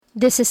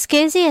This is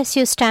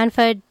KZSU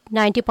Stanford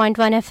 90.1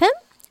 FM.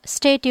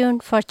 Stay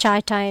tuned for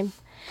Chai Time.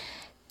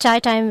 Chai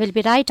Time will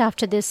be right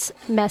after these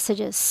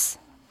messages.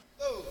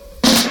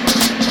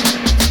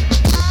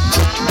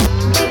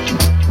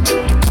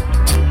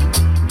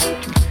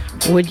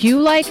 Would you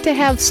like to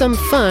have some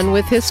fun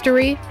with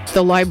history?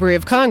 The Library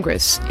of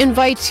Congress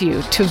invites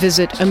you to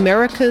visit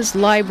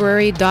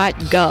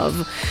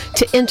americaslibrary.gov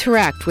to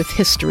interact with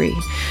history.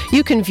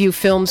 You can view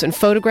films and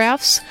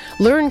photographs,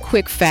 learn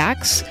quick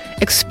facts,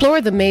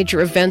 explore the major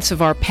events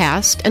of our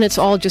past, and it's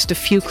all just a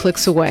few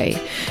clicks away.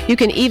 You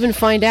can even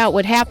find out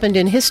what happened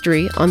in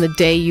history on the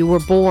day you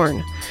were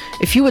born.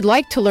 If you would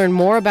like to learn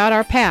more about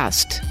our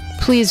past,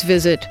 please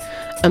visit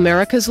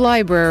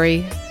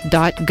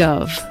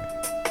americaslibrary.gov.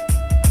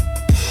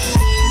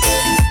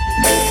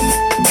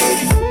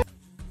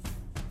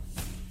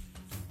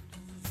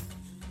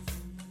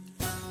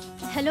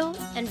 Hello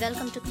and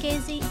welcome to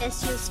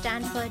KZSU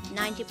Stanford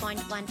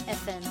 90.1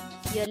 FM.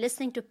 You're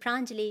listening to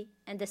Pranjali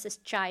and this is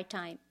Chai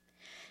Time.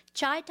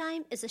 Chai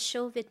Time is a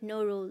show with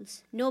no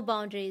rules, no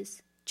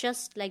boundaries,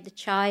 just like the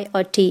chai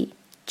or tea.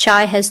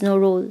 Chai has no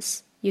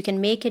rules. You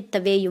can make it the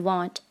way you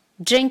want,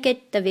 drink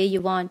it the way you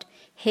want,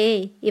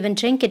 hey, even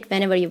drink it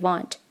whenever you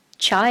want.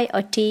 Chai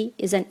or tea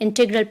is an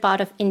integral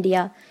part of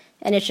India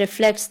and it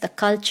reflects the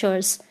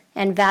cultures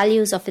and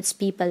values of its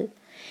people.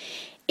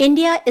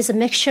 India is a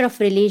mixture of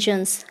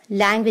religions,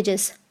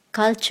 languages,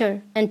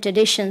 culture, and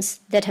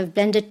traditions that have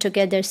blended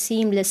together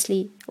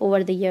seamlessly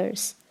over the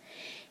years.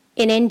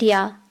 In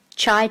India,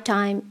 chai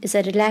time is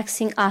a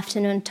relaxing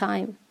afternoon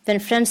time when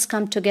friends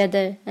come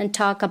together and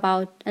talk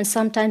about and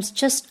sometimes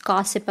just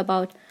gossip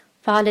about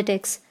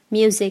politics,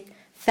 music,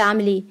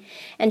 family,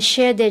 and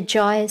share their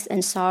joys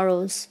and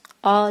sorrows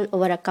all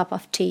over a cup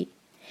of tea.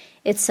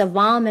 It's a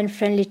warm and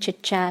friendly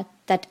chit-chat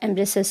that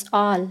embraces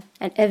all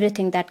and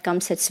everything that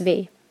comes its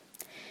way.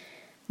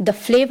 The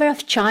flavor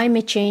of chai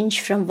may change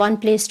from one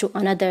place to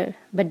another,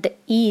 but the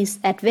ease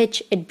at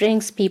which it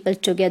brings people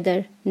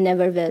together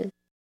never will.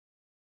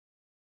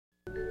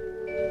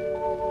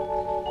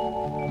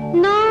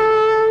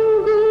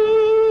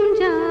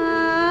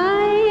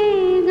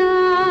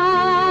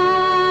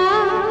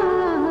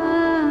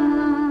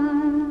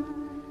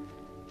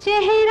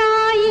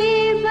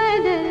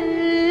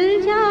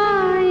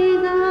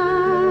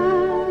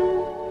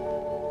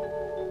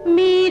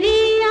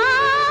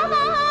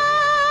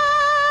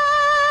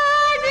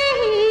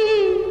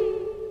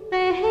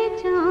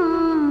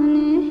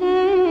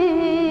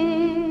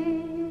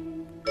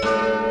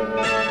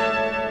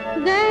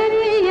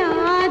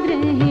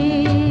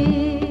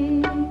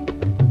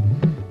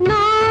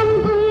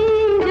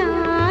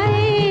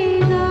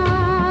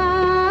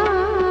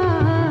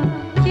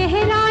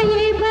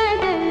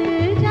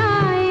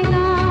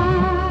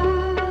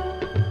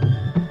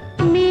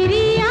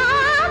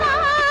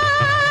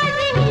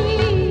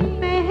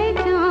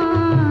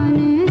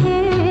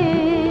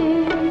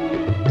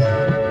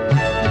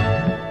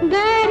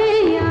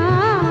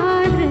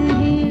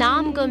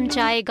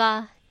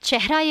 जाएगा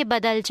चेहरा ये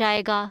बदल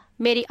जाएगा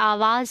मेरी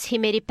आवाज़ ही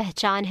मेरी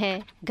पहचान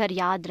है गर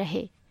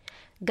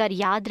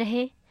याद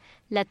रहे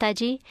लता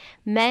जी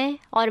मैं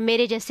और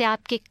मेरे जैसे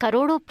आपके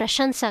करोड़ों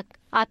प्रशंसक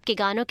आपके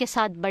गानों के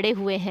साथ बड़े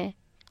हुए हैं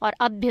और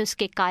अब भी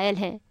उसके कायल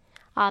हैं।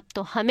 आप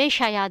तो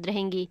हमेशा याद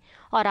रहेंगी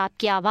और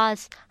आपकी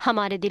आवाज़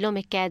हमारे दिलों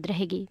में कैद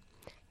रहेगी।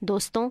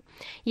 दोस्तों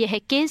यह है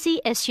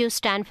KZSU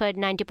स्टैनफोर्ड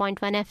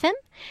 90.1 FM।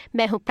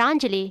 मैं हूँ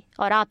प्रांजलि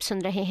और आप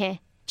सुन रहे हैं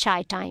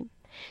चाय टाइम।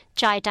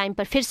 चाय टाइम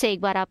पर फिर से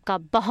एक बार आपका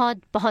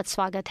बहुत बहुत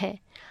स्वागत है।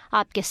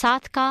 आपके साथ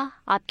का,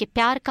 आपके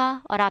प्यार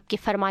का और आपकी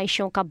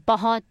फरमाइशों का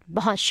बहुत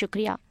बहुत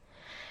शुक्रिया।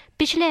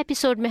 पिछले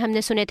एपिसोड में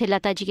हमने सुने थे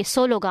लता जी के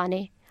सोलो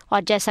गाने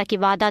और जैसा कि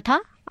वादा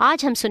था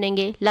आज हम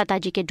सुनेंगे लता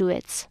जी के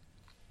डुएट्स।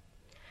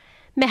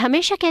 मैं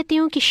हमेशा कहती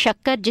हूँ कि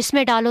शक्कर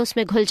जिसमें डालो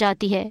उसमें घुल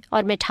जाती है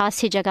और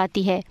मिठास ही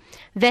जगाती है,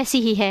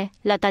 वैसी ही है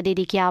लता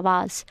दीदी की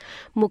आवाज़।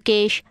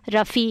 मुकेश,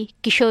 रफ़ी,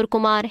 किशोर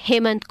कुमार,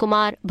 हेमंत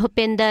कुमार,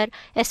 भूपेंद्र,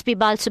 SP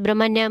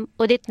बालसुब्रमण्यम,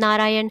 उदित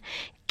नारायण,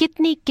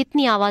 कितनी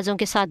कितनी आवाज़ों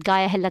के साथ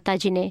गाया है लता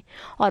जी ने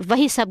और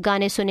वही सब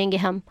गाने सुनेंगे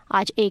हम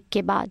आज एक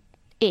के बाद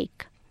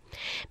एक।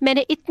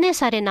 मैंने इतने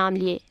सारे नाम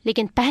लिए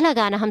लेकिन पहला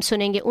गाना हम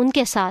सुनेंगे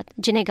उनके साथ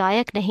जिन्हें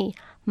गायक नहीं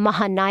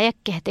महानायक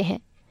कहते हैं।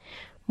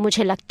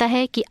 मुझे लगता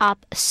है कि आप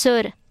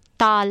सुर,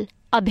 ताल,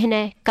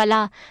 अभिनय,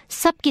 कला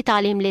सब की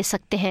तालीम ले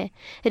सकते हैं,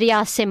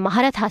 रियाज से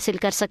महारत हासिल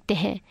कर सकते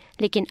हैं,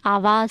 लेकिन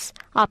आवाज़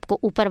आपको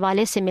ऊपर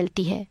वाले से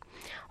मिलती है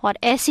और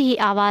ऐसी ही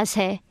आवाज़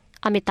है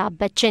अमिताभ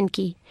बच्चन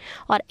की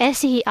और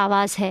ऐसी ही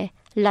आवाज़ है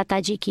लता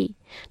जी की।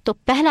 तो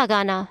पहला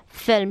गाना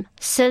फिल्म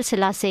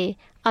सिलसिला से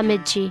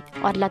अमित जी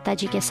और लता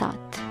जी के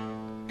साथ।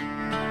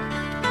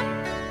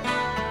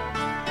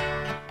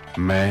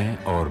 मैं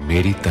और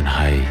मेरी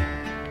तन्हाई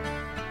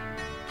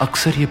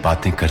अक्सर ये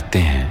बातें करते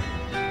हैं,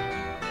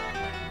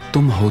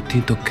 तुम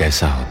होती तो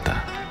कैसा होता,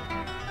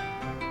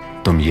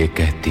 तुम ये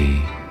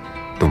कहती,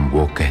 तुम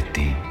वो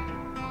कहती,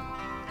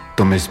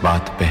 तुम इस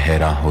बात पे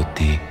हैरान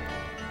होती,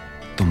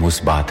 तुम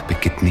उस बात पे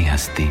कितनी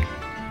हंसती,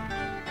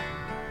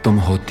 तुम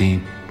होती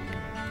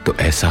तो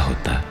ऐसा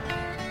होता,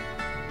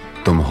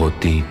 तुम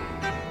होती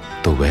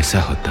तो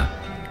वैसा होता।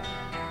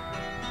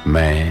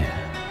 मैं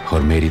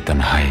और मेरी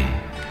तन्हाई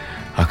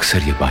अक्सर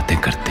ये बातें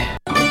करते हैं।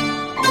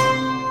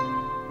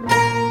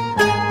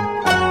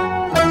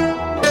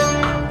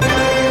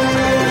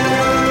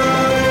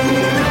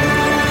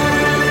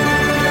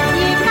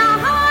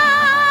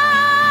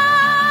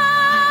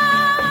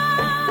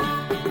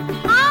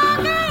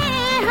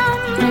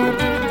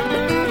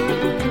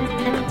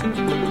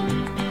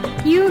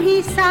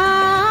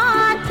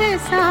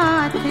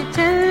 साथ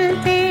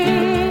चलते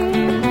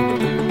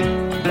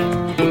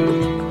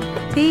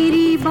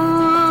तेरी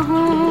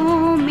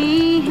बाहों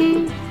में है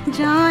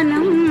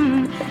जानम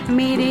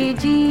मेरे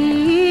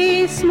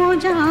जिस्म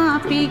जा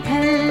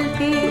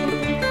पिघलते।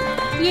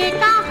 ये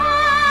कहाँ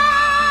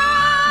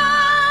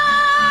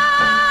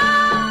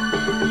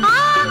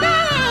आ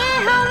गए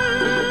हम,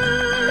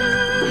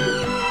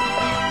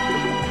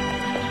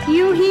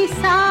 यूं ही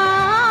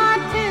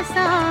साथ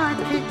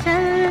साथ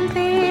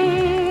चलते।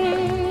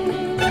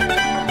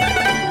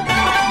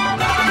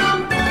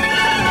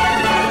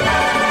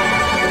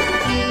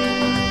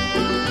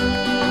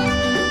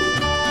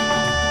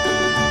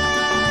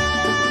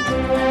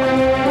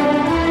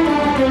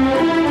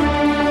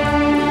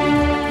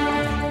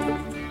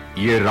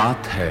 ये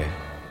रात है,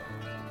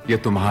 ये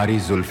तुम्हारी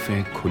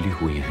जुल्फें खुली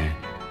हुई हैं,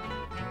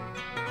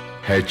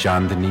 है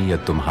चांदनी या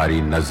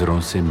तुम्हारी नजरों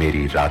से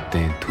मेरी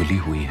रातें धुली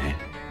हुई हैं।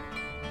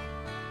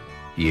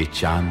 ये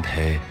चांद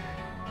है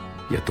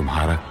या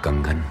तुम्हारा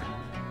कंगन,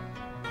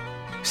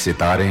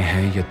 सितारे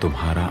हैं या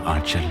तुम्हारा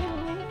आंचल,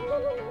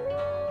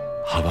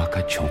 हवा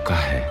का झोंका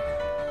है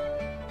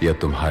या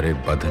तुम्हारे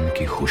बदन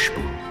की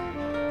खुशबू।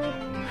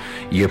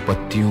 ये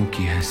पत्तियों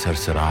की है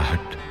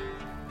सरसराहट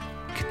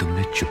कि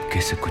तुमने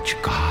चुपके से कुछ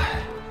कहा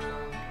है।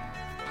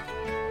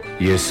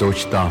 ये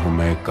सोचता हूं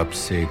मैं कब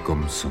से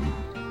गुमसुम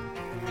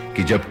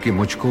कि जबकि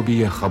मुझको भी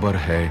ये खबर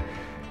है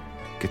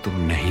कि तुम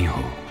नहीं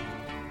हो,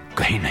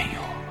 कहीं नहीं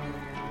हो,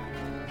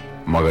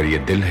 मगर ये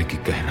दिल है कि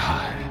कह रहा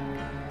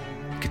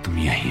है कि तुम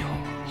यहीं हो,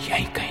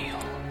 यहीं कहीं हो।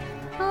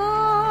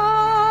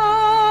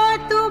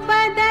 तू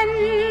बदन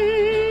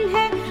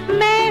है,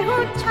 मैं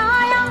हूँ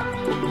छाया,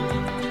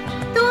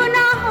 तू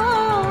ना हो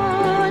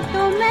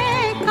तो मैं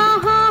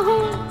कहाँ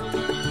हूँ।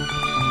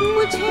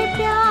 मुझे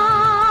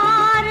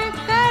प्यार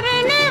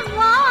करने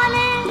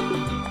वाले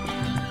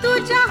तू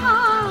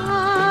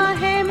जहाँ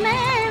है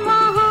मैं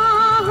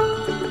वहाँ हूँ।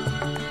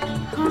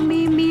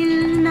 हमें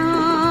मिलना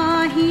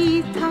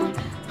ही था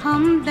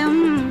हमदम,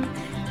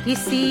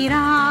 किसी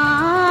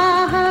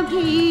राह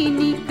भी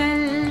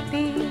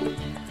निकलते।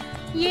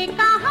 ये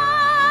कहाँ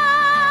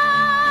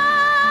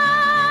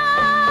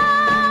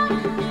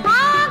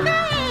आ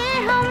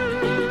गए हम।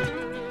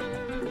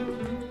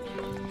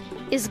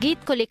 इस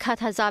गीत को लिखा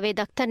था जावेद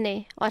अख्तर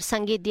ने और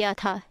संगीत दिया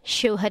था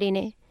शिवहरी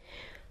ने।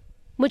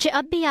 मुझे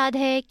अब भी याद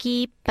है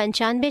कि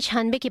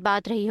 95-96 की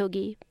बात रही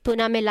होगी।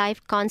 पूना में लाइव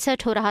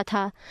कॉन्सर्ट हो रहा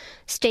था।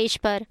 स्टेज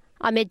पर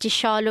अमित जी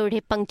शॉल ओढ़े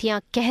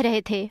पंक्तियाँ कह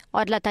रहे थे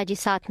और लता जी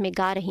साथ में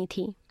गा रही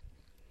थीं।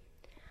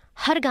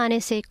 हर गाने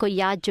से कोई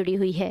याद जुड़ी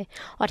हुई है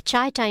और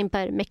चाय टाइम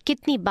पर मैं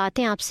कितनी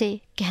बातें आपसे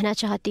कहना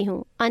चाहती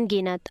हूँ,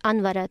 अनगिनत,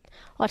 अनवरत,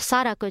 और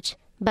सारा कुछ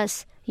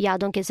बस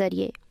यादों के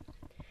ज़रिए।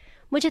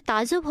 मुझे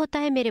ताज्जुब होता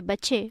है मेरे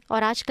बच्चे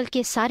और आजकल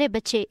के सारे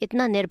बच्चे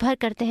इतना निर्भर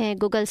करते हैं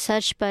गूगल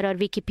सर्च पर और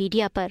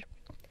विकिपीडिया पर।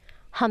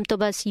 हम तो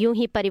बस यूं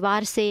ही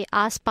परिवार से,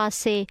 आसपास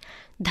से,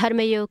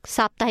 धर्मयुग,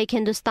 साप्ताहिक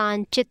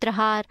हिंदुस्तान,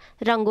 चित्रहार,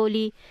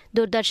 रंगोली,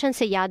 दूरदर्शन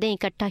से यादें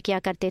इकट्ठा किया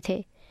करते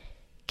थे।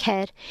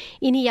 खैर,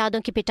 इन्हीं यादों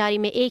की पिटारी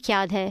में एक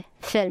याद है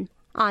फिल्म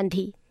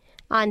आंधी।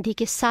 आंधी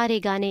के सारे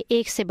गाने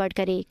एक से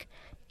बढ़कर एक,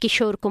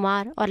 किशोर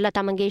कुमार और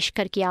लता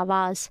मंगेशकर की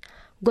आवाज़,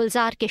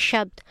 गुलजार के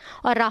शब्द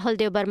और राहुल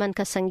देव बर्मन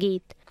का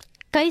संगीत।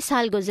 कई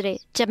साल गुजरे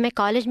जब मैं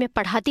कॉलेज में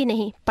पढ़ाती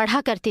नहीं,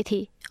 पढ़ा करती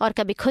थी, और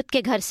कभी खुद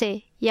के घर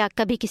से या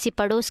कभी किसी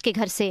पड़ोस के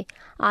घर से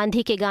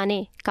आंधी के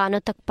गाने कानों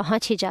तक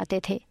पहुंच ही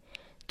जाते थे।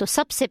 तो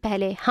सबसे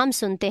पहले हम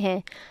सुनते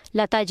हैं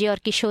लता जी और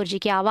किशोर जी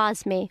की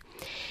आवाज़ में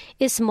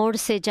इस मोड़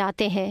से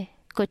जाते हैं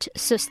कुछ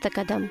सुस्त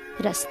कदम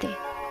रस्ते।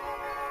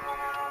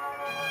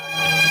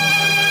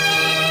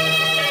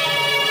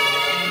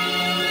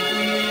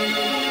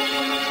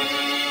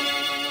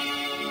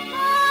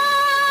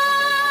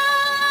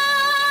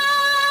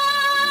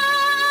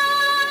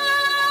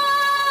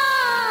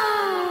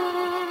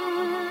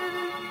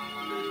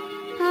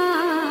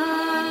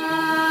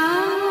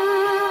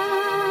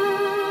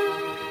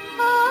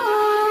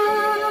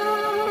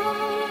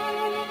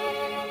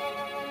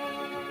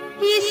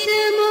 इस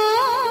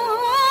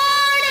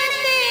मोड़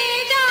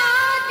से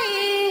जाते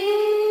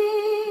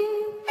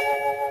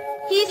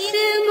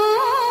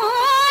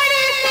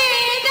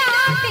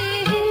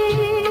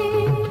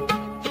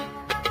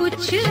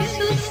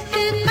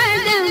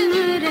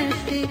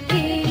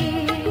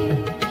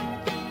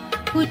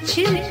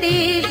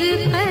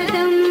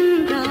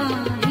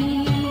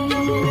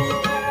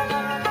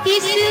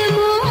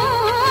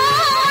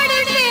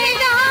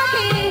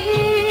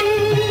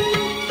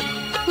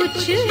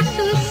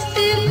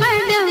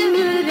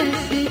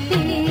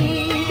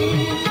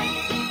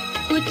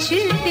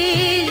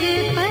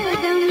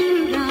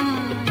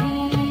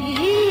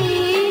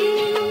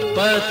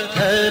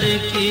पत्थर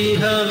की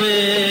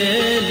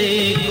हवेली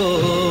को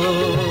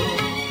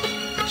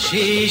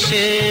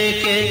शीशे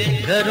के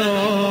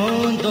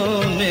घरों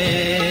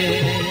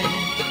में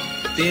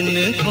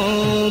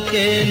तिनकों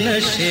के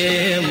नशे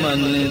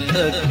मन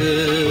तक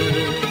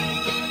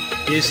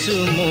इस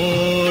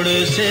मोड़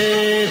से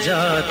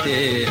जाते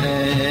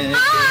हैं।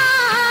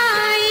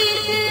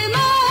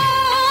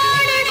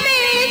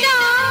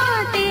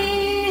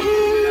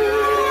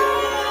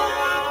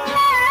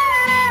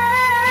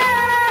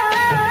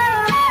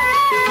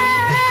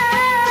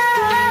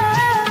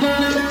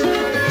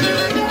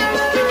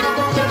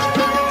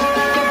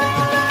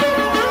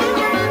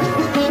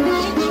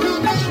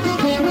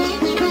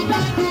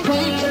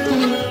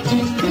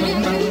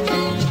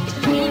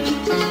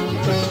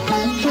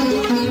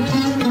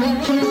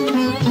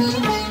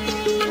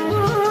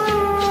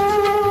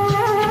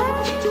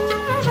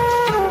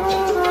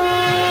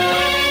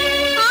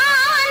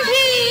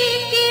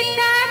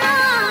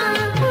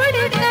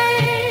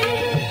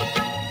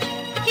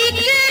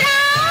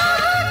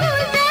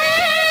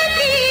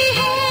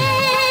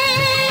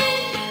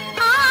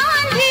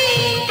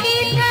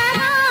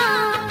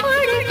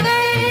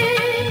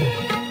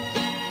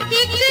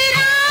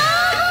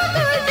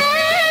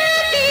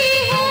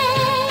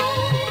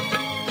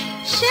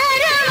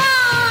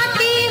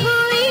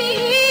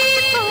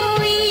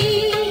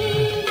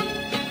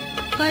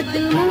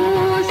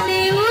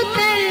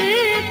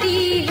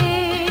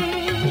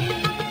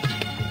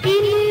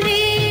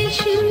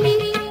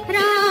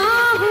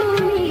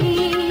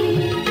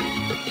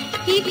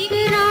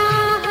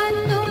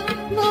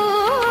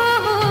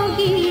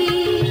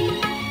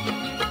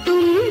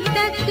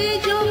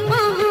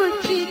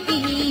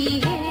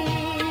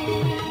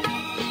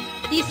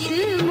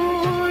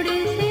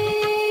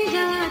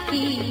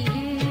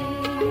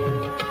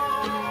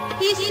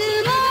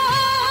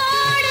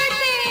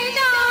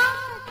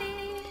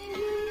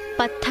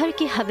 पत्थर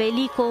की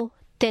हवेली को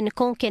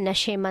तिनकों के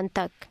नशेमन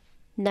तक।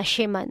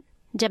 नशेमन,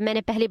 जब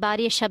मैंने पहली बार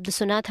ये शब्द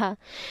सुना था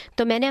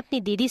तो मैंने अपनी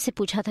दीदी से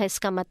पूछा था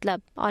इसका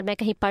मतलब, और मैं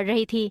कहीं पढ़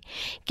रही थी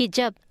कि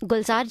जब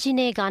गुलजार जी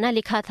ने गाना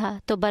लिखा था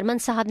तो बर्मन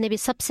साहब ने भी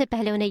सबसे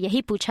पहले उन्हें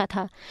यही पूछा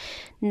था,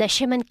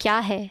 नशेमन क्या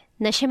है,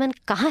 नशेमन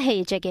कहाँ है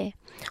ये जगह।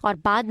 और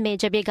बाद में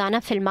जब ये गाना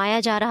फिल्माया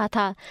जा रहा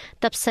था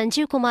तब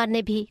संजीव कुमार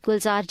ने भी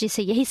गुलजार जी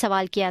से यही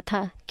सवाल किया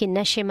था कि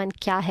नशेमन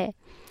क्या है।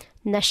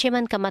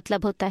 नशेमन का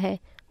मतलब होता है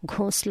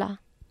घोंसला।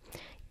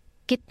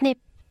 कितने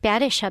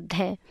प्यारे शब्द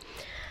हैं,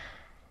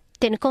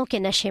 तिनकों के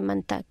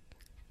नशेमन तक।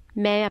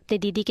 मैं अपनी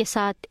दीदी के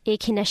साथ एक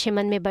ही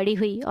नशेमन में बड़ी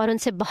हुई और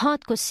उनसे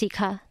बहुत कुछ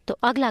सीखा। तो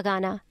अगला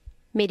गाना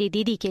मेरी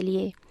दीदी के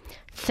लिए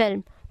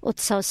फिल्म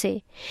उत्सव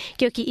से,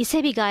 क्योंकि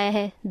इसे भी गाया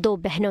है दो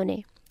बहनों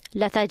ने,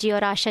 लता जी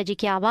और आशा जी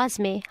की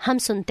आवाज़ में। हम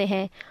सुनते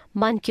हैं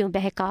मन क्यों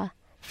बहका,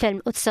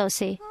 फिल्म उत्सव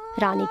से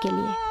रानी के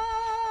लिए।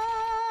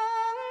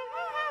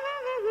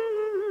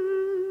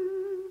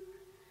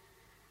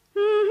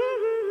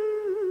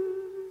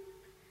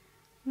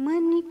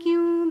 मन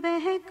क्यों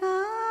बहका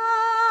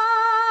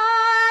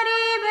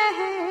रे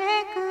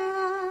बहका,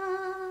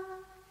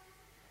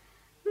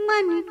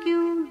 मन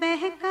क्यों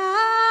बहका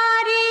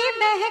रे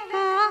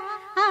बहका,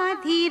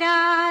 आधी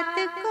रात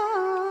को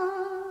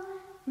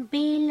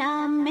बेला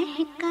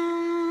महका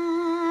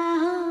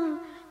हो,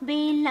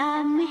 बेला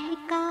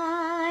महका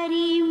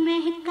रे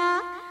महका,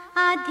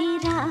 आधी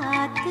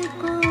रात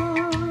को।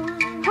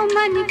 हो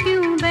मन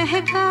क्यों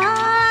बहका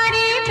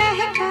रे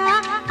बहका,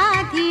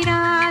 आधी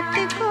रात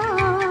को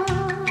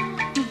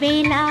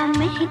बेला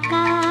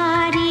महका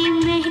रे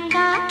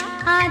महका,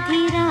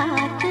 आधी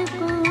रात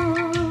को।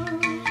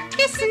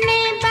 किसने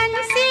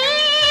बंसी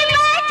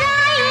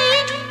बजाई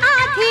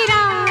आधी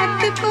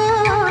रात को,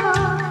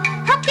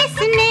 हो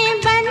किसने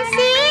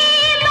बंसी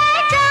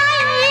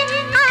बजाई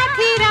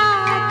आधी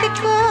रात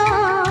को।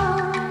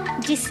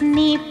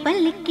 जिसने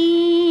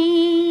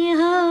पलकी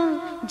हो,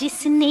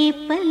 जिसने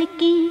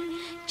पलकी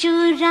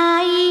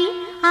चुराई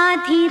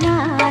आधी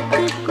रात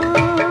को।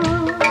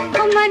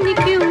 हो मन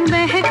क्यों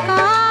बहका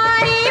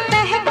रे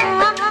बहका,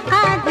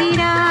 आधी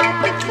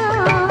रात को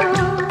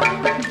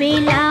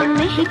बेला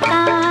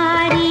महका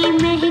रे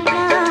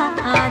महका,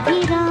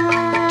 आधी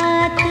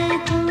रात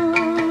को।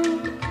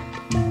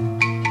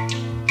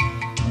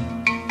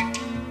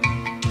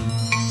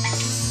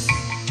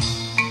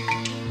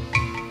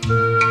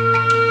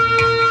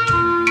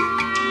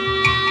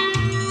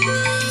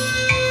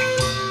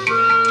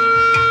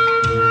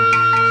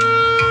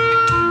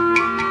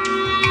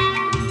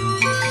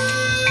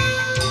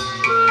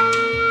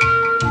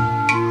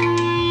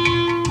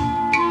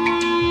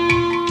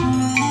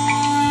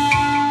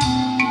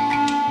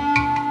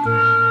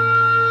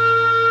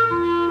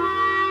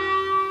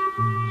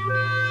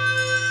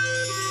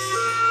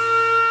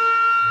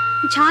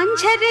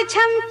 झांझर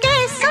झमके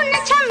सुन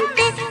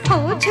झमके, हो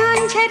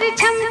झांझर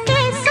झमके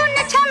सुन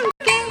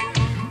झमके,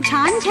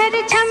 झांझर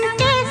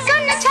झमके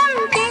सुन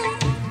झमके,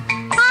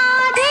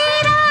 आधी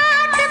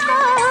रात को।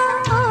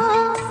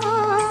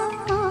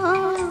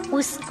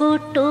 उसको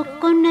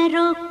टोको न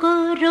रोको,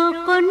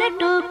 रोको न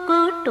टोको,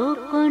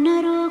 टोको न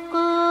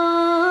रोको,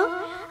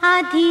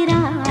 आधी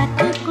रात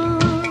को।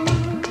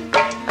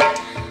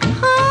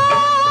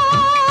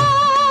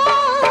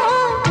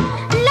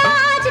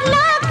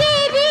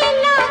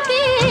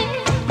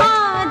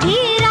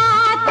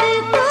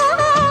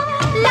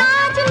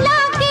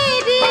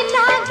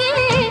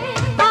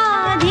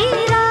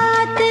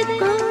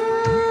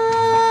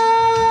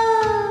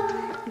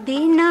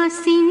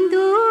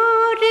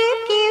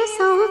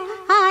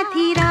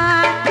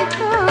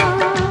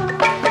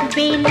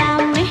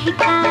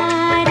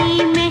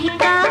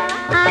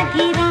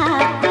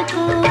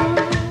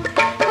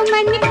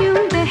 मन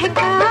क्यों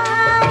बहका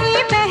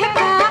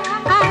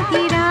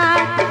आधी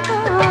रात को,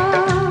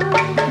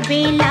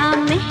 बेला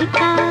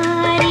महका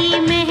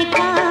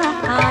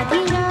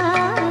आधी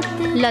रात।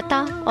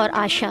 लता और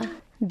आशा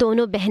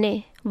दोनों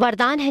बहनें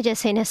वरदान है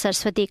जैसे इन्हें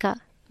सरस्वती का,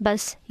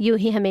 बस यूं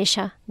ही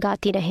हमेशा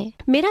गाती रहें।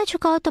 मेरा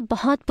झुकाव तो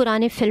बहुत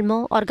पुराने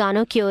फिल्मों और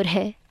गानों की ओर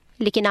है,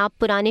 लेकिन आप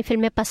पुरानी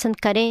फिल्में पसंद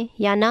करें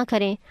या ना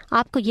करें,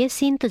 आपको ये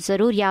सीन तो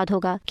ज़रूर याद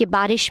होगा कि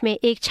बारिश में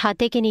एक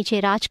छाते के नीचे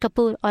राज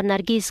कपूर और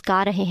नरगिस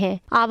गा रहे हैं।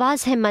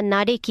 आवाज़ है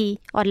मन्ना डे की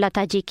और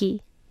लता जी की,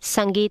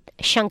 संगीत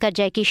शंकर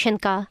जयकिशन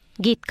का,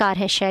 गीतकार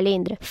है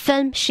शैलेंद्र।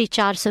 फिल्म श्री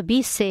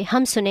 420 से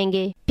हम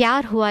सुनेंगे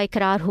प्यार हुआ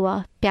इकरार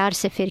हुआ, प्यार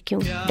से फिर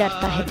क्यों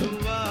डरता है दिल।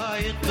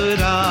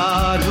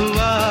 इकरार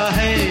हुआ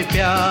है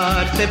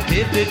प्यार से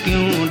फिर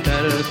क्यों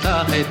डरता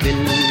है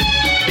दिल,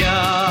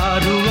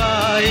 प्यार हुआ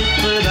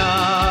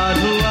इकरार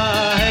हुआ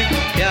है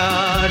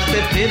प्यार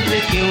से फिर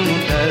क्यों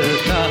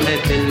डरता है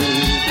दिल।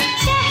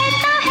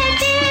 कहता है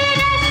दिल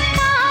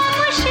रास्ता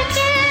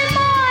मुश्किल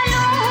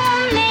मालूम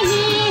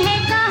नहीं है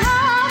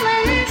कहाँ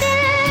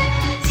मंजिल,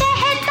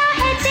 कहता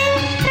है दिल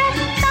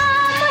रास्ता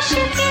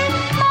मुश्किल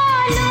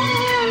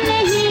मालूम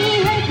नहीं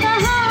है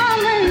कहाँ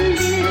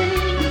मंजिल।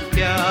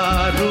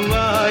 प्यार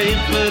हुआ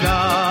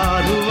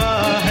इकरार हुआ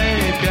है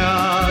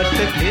प्यार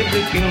से फिर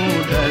क्यों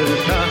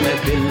डरता है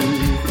दिल,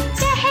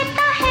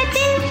 कहता है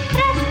दिल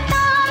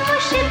रास्ता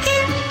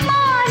मुश्किल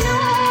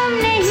मालूम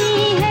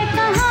नहीं है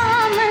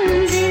कहाँ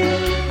मंजिल।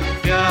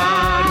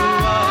 प्यार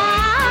हुआ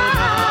इकरार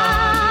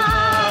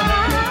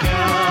हुआ है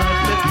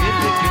प्यार से फिर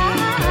क्यों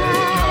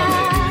डरता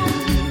है दिल।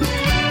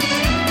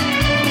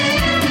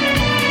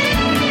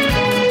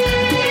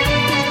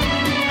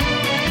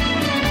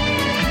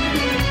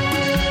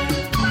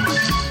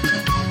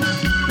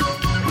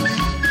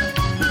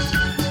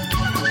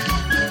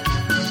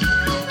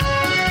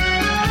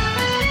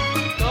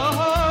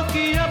 कहो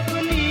कि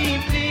अपनी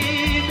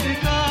प्रीत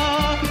का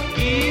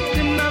गीत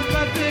न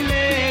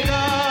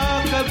बदलेगा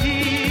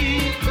कभी,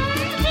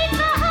 तुमसे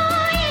कहो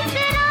इस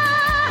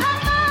राह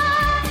का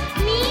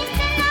मीत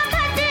न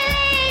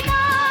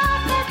बदलेगा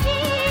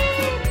कभी।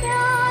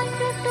 प्यास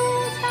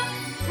टूटा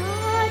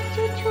साँच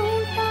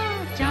छूटा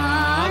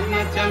चाँद न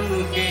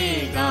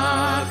चमकेगा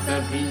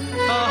कभी।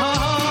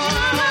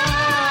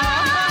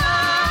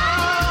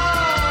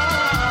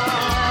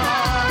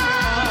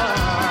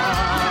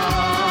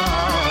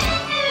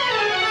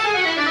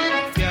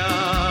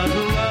 प्यार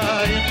हुआ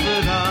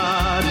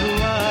इकरार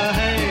हुआ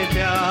है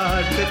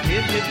प्यार से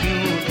फिर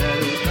क्यों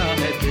डरता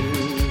है दिल,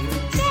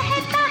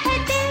 कहता है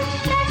दिल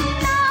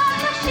रास्ता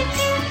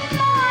मुश्किल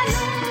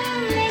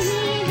मालूम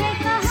नहीं है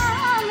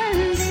कहाँ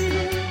मंजिल।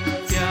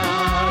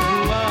 प्यार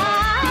हुआ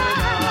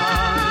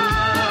इकरार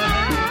हुआ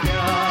है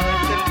प्यार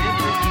से फिर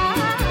क्यों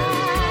डरता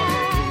है दिल।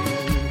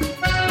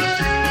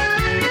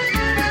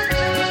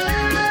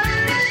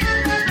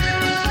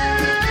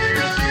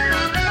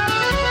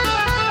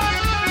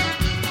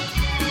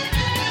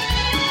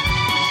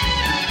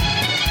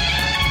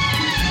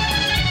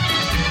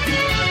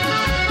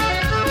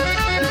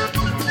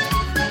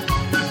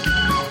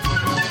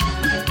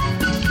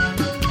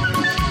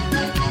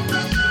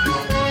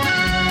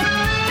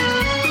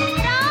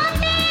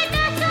 रातें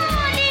दसों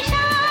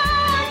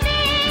निशान से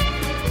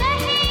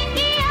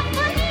कहेंगी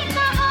अपनी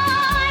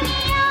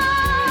कहानियाँ,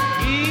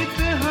 गीत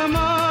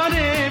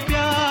हमारे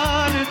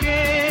प्यार के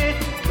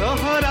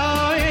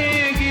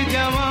दोहराएगी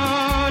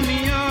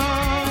जवानियाँ।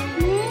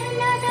 मैं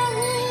न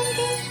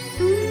रहूँगी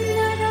तुम न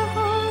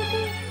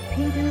रहोगे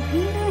फिर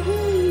भी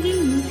रहेंगी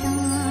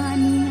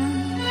निशानियाँ।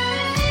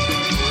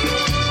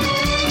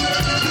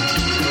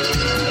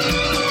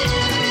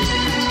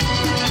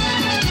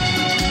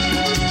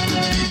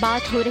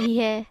 बात हो रही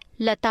है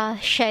लता,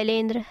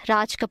 शैलेंद्र,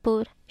 राज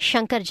कपूर,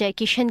 शंकर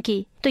जयकिशन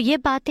की, तो ये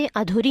बातें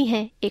अधूरी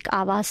हैं एक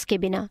आवाज़ के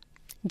बिना।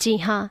 जी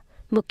हाँ,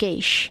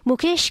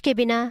 मुकेश के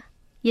बिना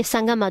ये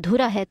संगम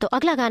अधूरा है। तो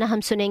अगला गाना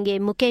हम सुनेंगे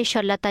मुकेश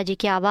और लता जी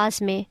की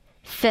आवाज़ में,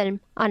 फिल्म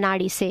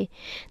अनाड़ी से।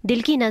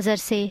 दिल की नज़र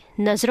से,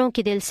 नज़रों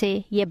की दिल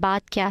से, ये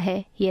बात क्या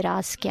है, ये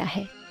राज क्या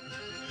है।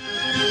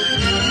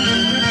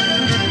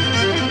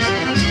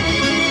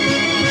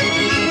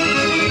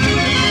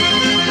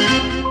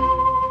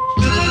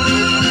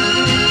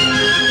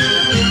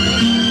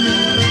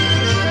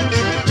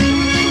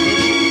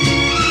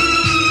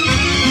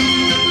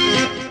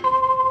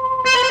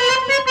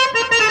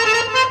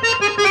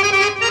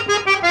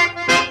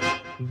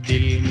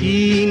 दिल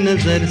की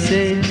नजर से,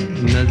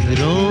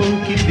 नजरों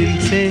की दिल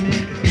से,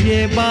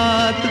 ये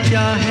बात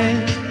क्या है,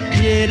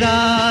 ये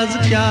राज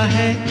क्या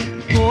है,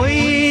 कोई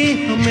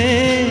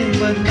हमें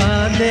बता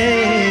दे।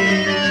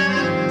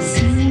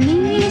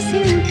 सीने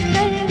से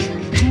उठकर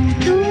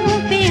होठों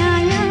पे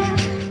आया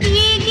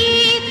ये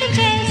गीत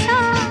कैसा,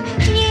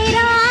 ये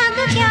राग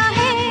क्या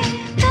है,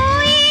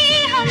 कोई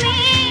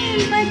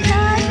हमें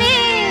बता दे।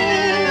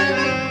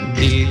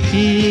 दिल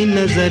की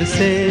नजर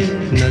से,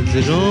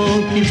 नजरों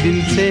की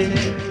दिल से,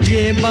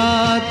 ये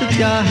बात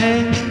क्या है,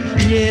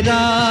 ये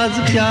राज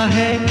क्या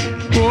है,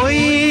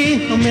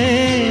 कोई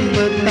हमें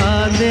बता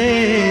दे।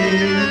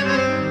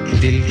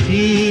 दिल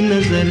की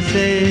नजर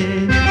से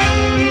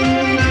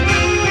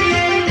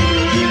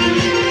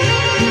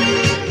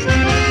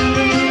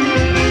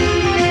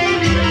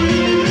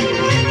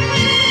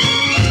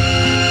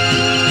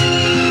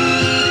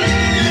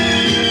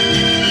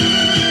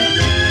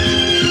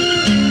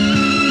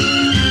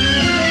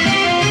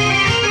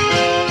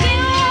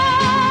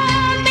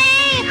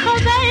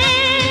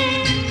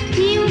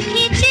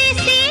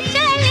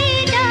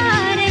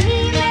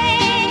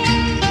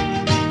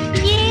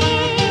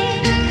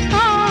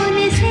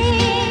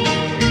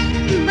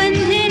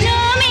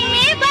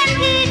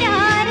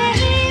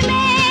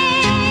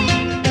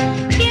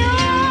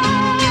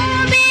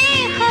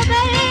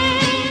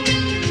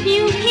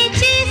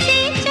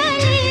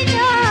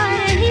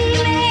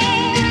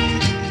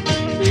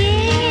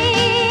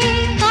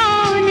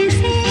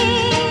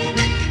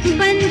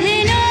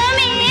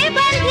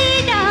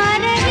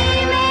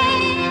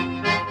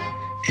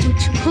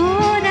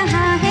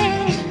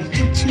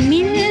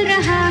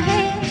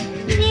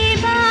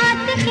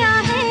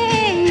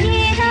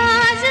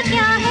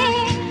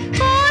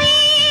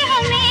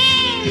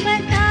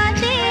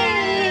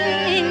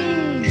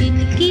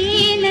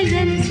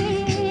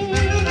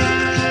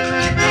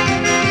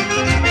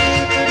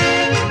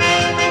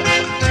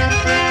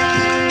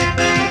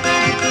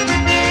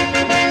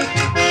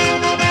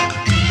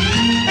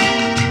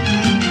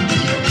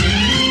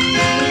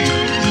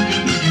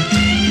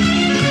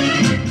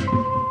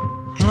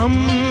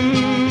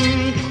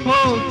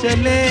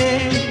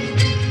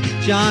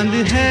चांद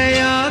है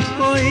या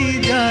कोई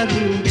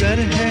जादूगर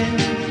है,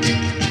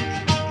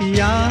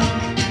 या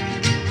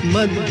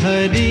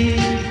मदभरी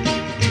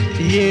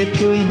ये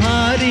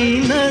तुम्हारी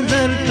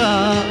नजर का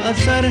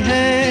असर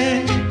है।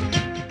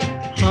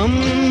 हम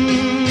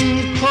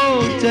खो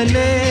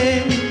चले,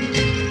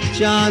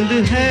 चांद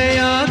है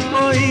या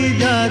कोई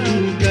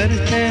जादूगर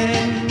है,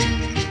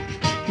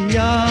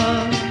 या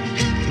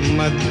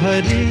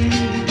मदभरी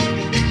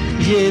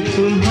ये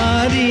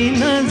तुम्हारी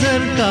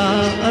नजर का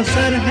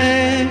असर है।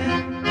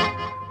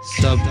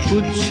 सब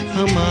कुछ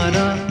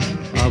हमारा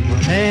अब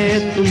है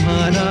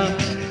तुम्हारा,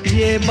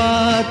 ये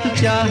बात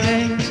क्या है,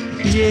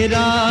 ये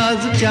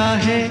राज क्या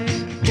है,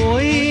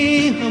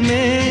 कोई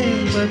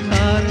हमें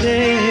बता दे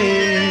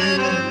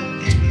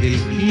दिल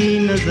की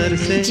नजर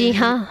से। जी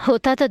हाँ,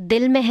 होता तो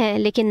दिल में है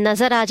लेकिन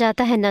नज़र आ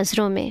जाता है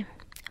नज़रों में।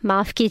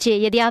 माफ़ कीजिए,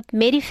 यदि आप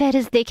मेरी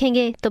फहरिस्त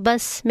देखेंगे तो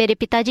बस मेरे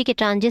पिताजी के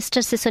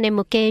ट्रांजिस्टर से सुने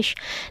मुकेश,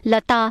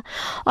 लता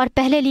और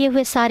पहले लिए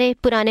हुए सारे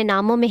पुराने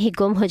नामों में ही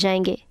गुम हो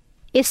जाएंगे।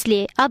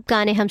 इसलिए अब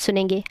गाने हम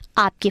सुनेंगे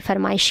आपकी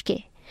फरमाइश के।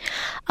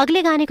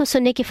 अगले गाने को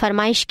सुनने की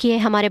फरमाइश की है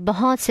हमारे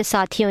बहुत से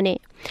साथियों ने।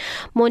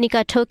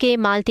 मोनिका ठोके,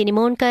 मालती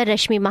निमोनकर,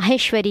 रश्मि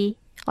माहेश्वरी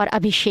और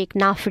अभिषेक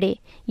नाफड़े,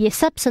 ये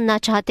सब सुनना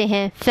चाहते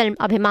हैं फिल्म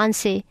अभिमान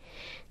से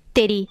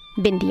तेरी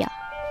बिंदिया।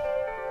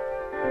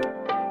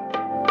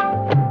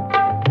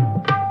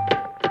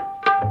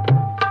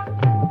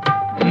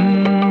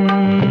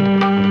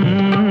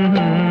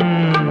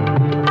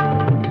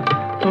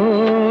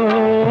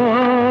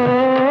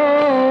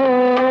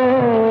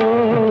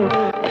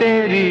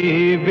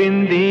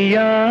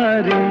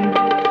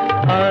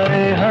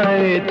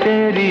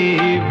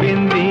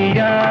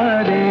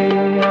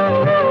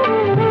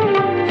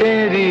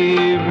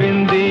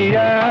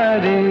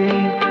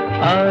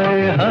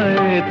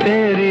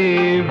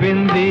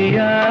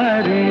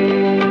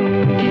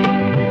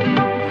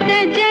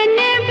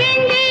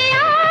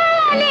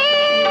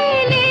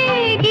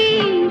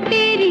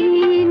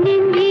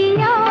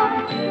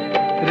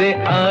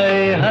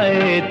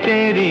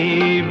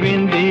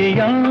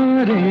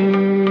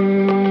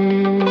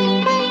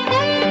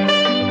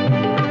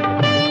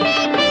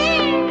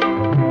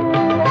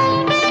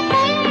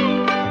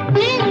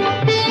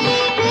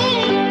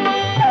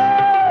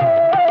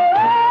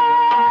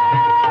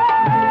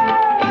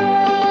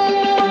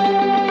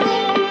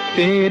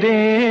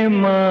 तेरे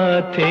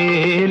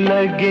माथे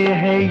लगे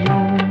है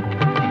यूं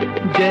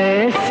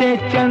जैसे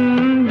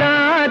चंदा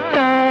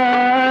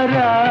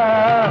तारा,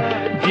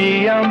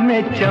 जिया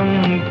में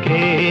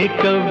चमके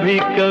कभी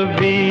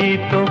कभी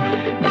तो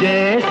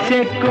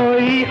जैसे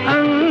कोई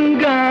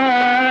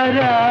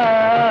अंगारा।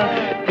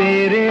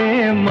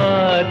 तेरे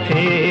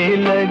माथे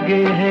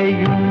लगे है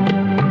यूं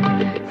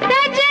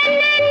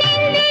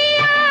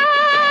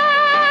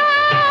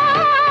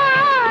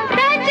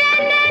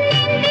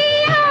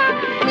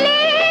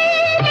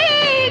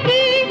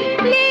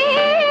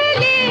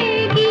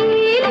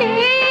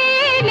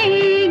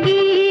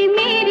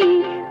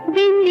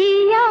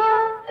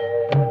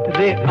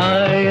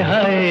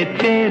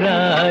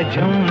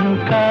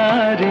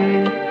झुमकारे,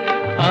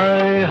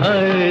 आए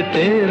हाय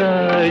तेरा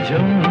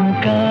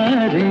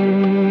झुमकारे।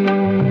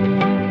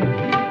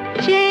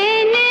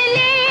 चैन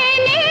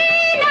लेने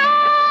ना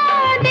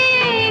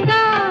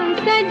देगा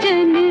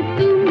सजन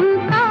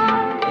तुमका,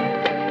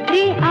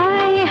 रे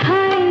आए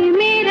हाय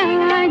मेरा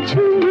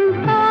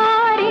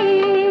झुमकारे।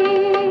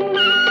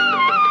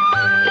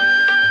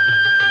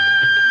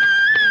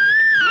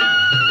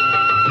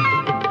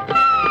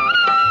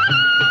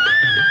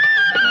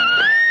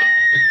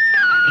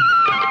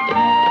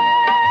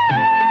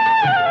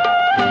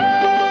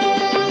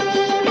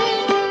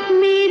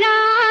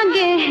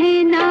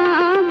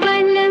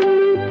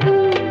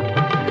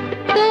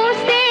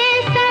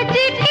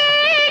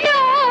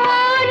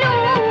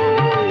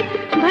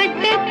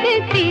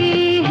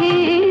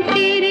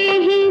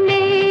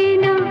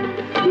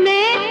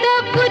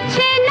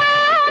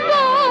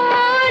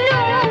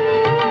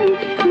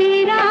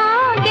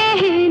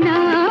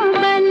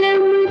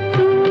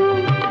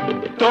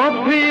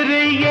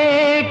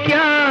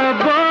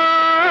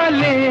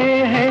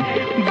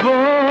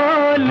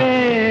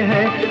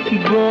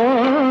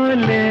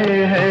 बोले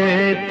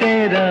है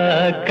तेरा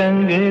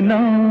कंगना,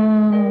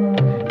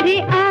 रे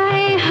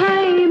आए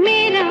हाय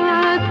मेरा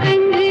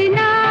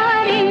कंगना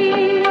रे।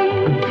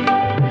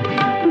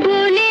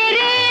 बोले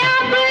रे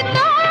अब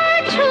तो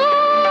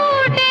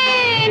छूटे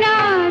ना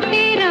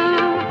तेरा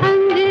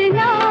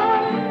अंगना,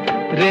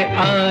 रे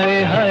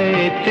आए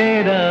हाय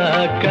तेरा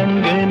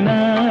कंगना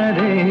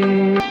रे।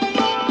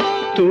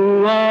 तू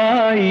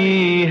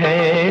आई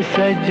है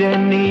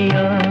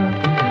सजनिया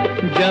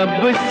जब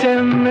से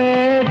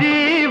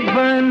मेरी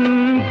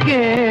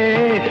बनके,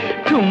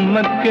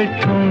 ठुमक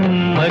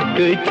ठुमक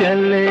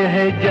चले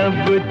है जब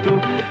तू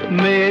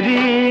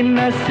मेरी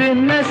नस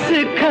नस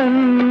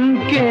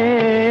खनके।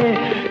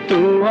 तू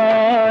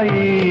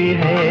आई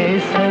है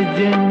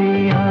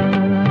सजनिया,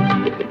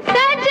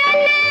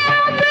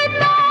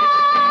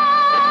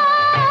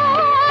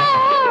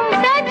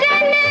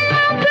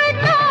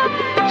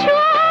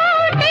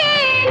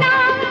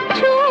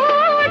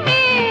 छूटे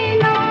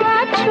ना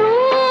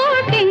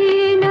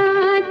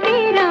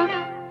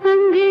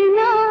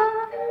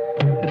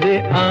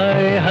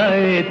आए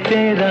हाय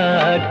तेरा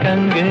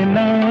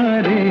कंगना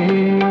रे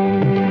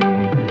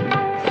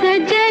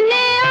सजन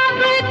अब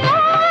तो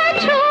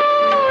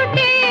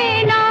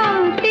छूटे ना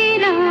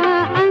तेरा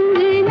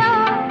अंगना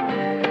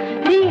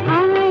रे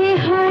आए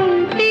हाय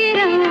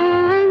तेरा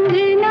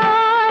अंगना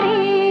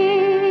रे।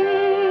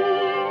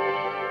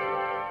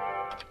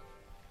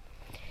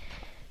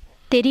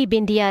 तेरी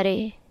बिंदिया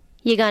रे,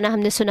 ये गाना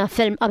हमने सुना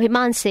फिल्म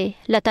अभिमान से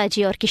लता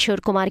जी और किशोर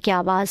कुमार की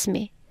आवाज़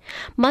में।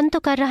 मन तो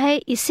कर रहा है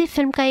इसी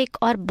फिल्म का एक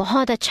और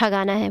बहुत अच्छा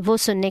गाना है वो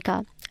सुनने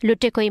का,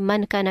 लुटे कोई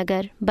मन का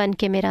नगर बन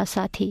के मेरा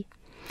साथी।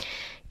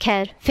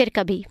 खैर फिर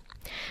कभी।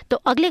 तो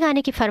अगले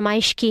गाने की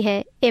फरमाइश की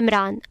है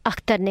इमरान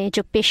अख्तर ने,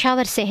 जो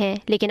पेशावर से हैं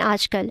लेकिन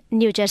आजकल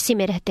न्यू जर्सी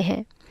में रहते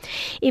हैं।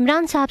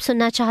 इमरान साहब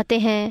सुनना चाहते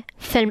हैं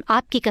फिल्म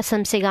आपकी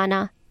कसम से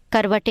गाना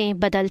करवटें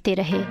बदलते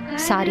रहे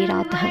सारी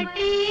रात हम।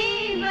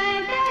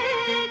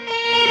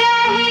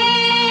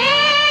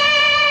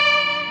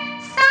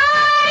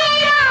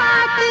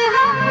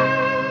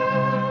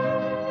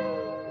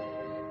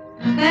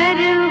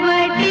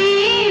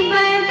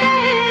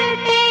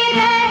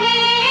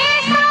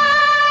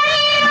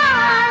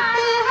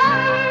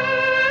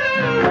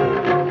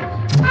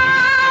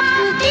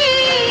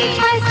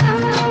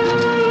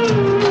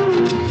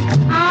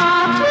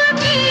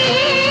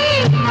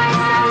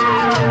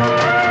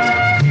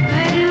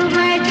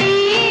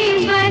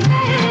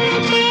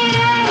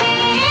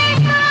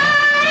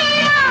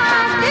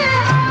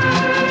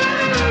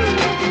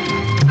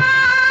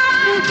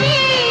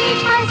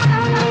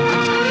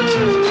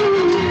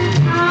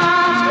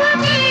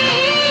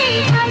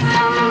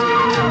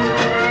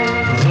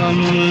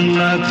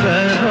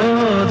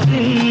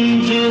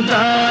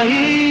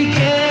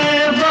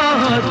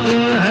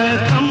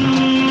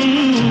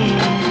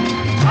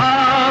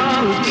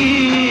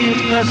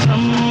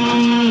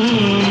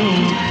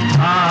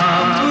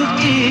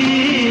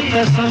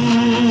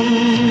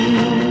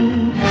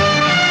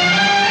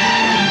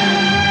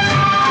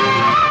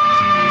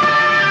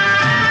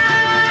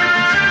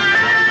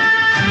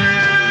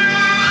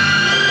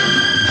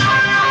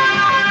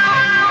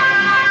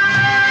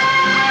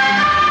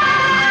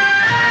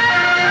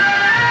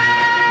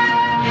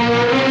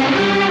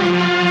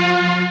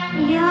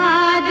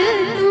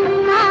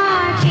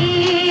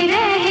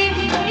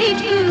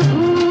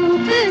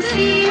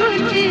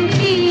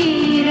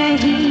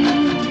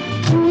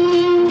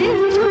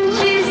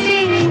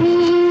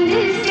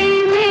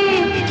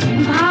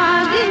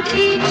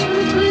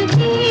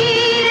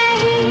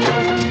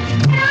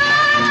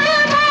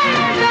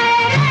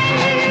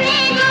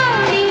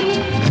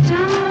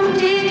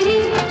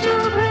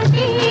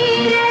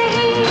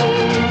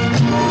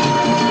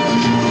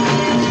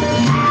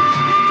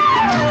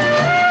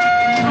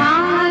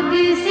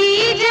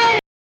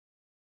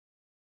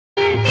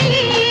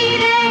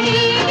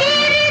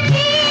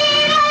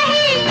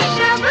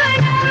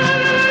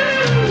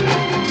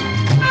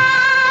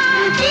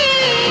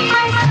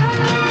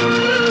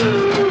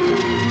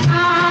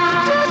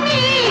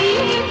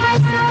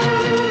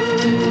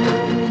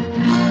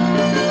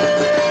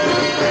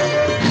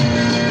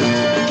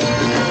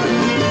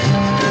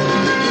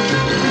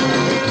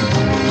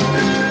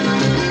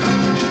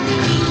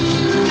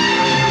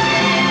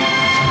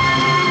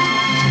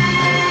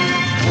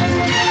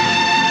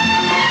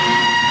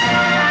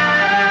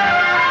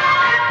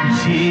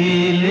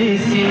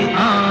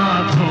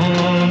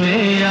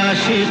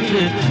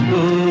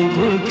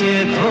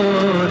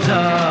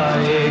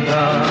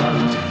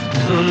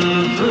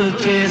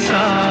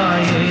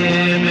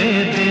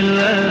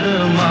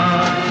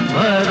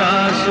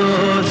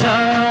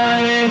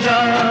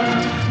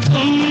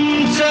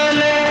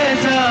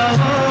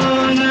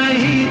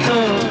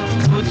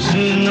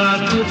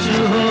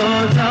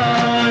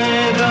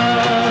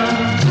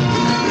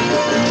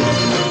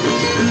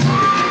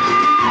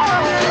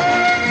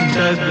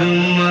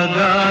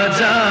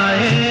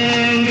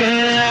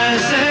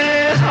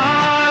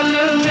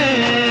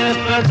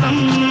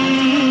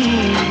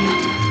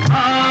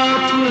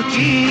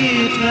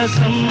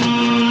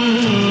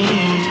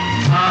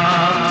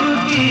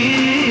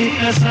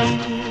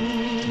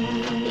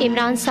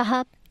 इमरान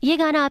साहब, ये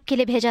गाना आपके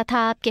लिए भेजा था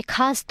आपके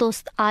ख़ास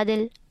दोस्त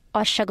आदिल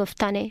और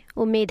शगुफ्ता ने।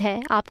 उम्मीद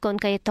है आपको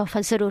उनका ये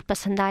तोहफ़ा ज़रूर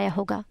पसंद आया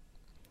होगा।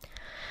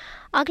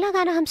 अगला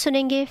गाना हम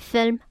सुनेंगे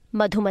फिल्म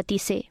मधुमती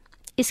से।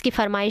 इसकी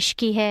फरमाइश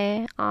की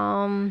है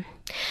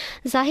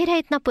जाहिर है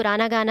इतना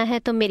पुराना गाना है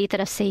तो मेरी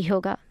तरफ से ही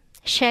होगा।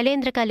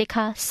 शैलेंद्र का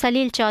लिखा,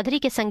 सलील चौधरी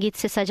के संगीत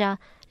से सजा,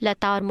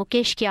 लता और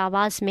मुकेश की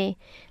आवाज़ में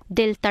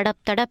दिल तड़प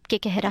तड़प के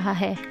कह रहा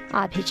है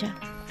आ भी जा।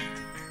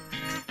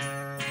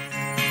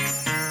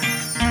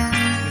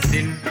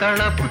 दिल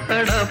तड़प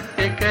तड़प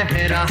के कह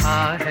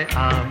रहा है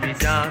आ भी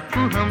जा, तू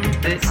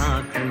हमसे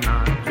आँख ना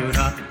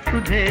चुरा,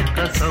 तुझे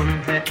कसम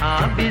है आ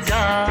भी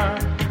जा।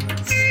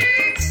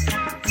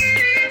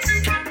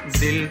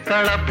 दिल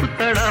तड़प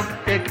तड़प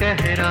के कह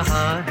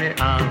रहा है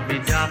आ भी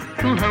जा,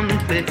 तू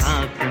हमसे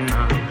आँख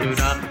ना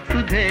चुरा,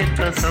 तुझे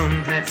कसम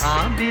है आ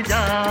भी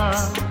जा।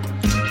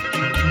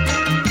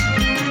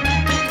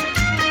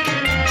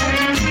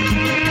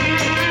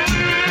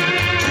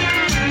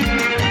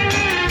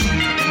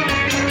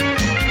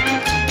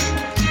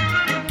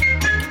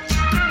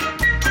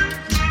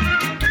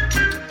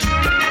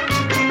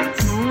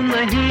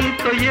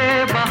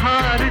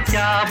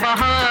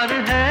 बहार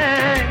है,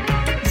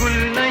 गुल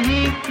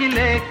नहीं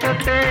खिले तो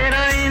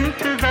तेरा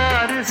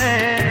इंतजार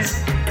है,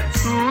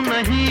 तू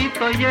नहीं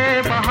तो ये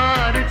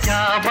बहार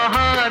क्या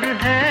बहार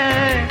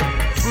है,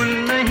 गुल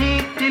नहीं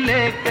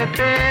खिले के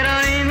तेरा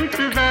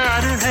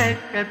इंतजार है,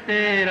 के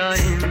तेरा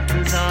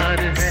इंतजार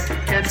है,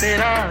 के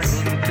तेरा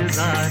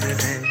इंतजार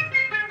है।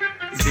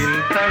 दिल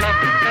तड़प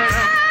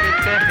तड़प के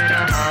कह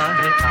रहा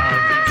है आ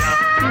जा,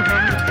 तू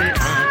हमसे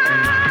आँख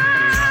ना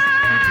चुरा,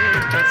 तुझे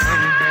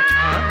कसम है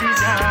आ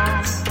जा।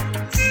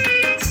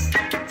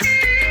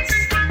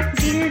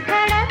 दिल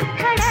धड़क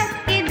धड़क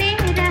के दे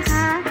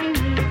रहा है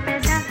ये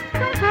सदा,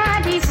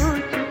 तुम्हारी हो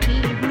चुकी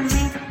हूँ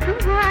मैं,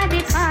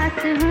 तुम्हारे पास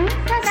हूँ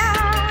सदा।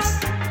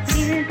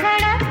 दिल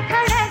धड़क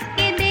धड़क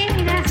के दे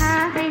रहा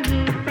है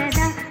ये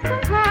सदा,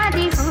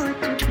 तुम्हारी हो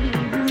चुकी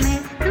हूँ मैं,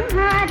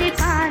 तुम्हारे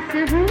पास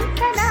हूँ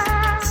सदा।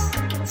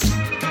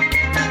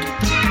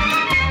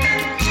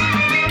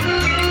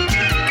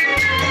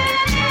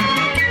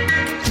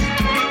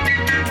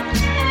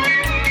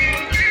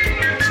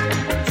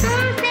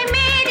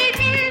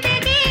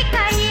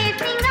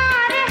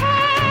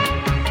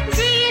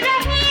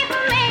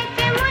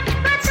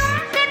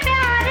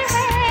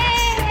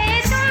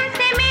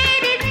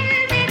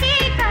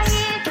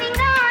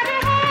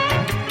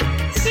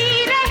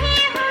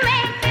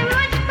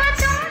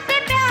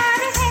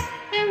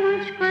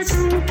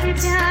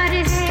 प्यार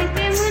है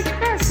कि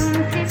मुझको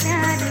तुमसे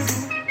प्यार है।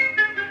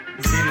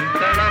 दिल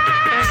तड़प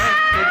तड़प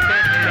के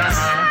कह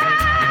रहा है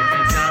आ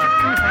जा,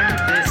 तू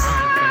हमसे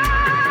आँख ना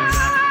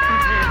चुरा,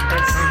 तुझे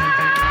कसम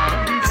है आ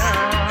जा।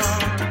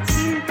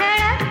 दिल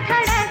धड़क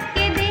धड़क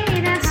के दे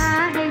रहा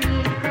है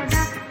ये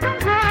सदा,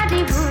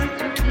 तुम्हारी हो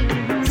चुकी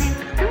हूँ मैं,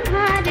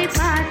 तुम्हारे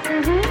पास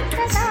हूँ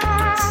सदा।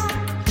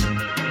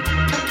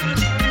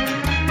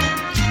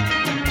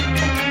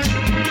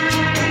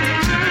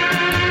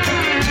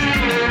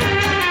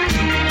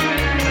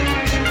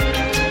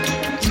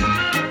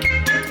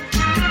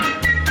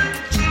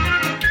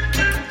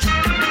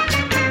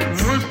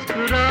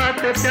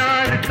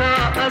 प्यार का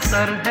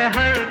असर है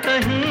हर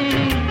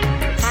कहीं,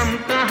 हम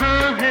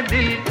कहाँ है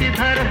दिल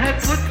किधर है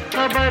कुछ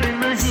खबर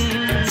नहीं।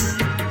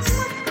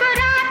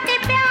 मुस्कुराते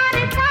प्यार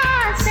का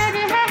असर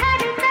है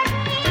हर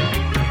कहीं,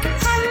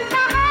 हम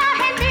कहाँ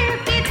है दिल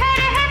किधर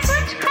है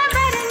कुछ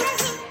खबर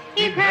नहीं।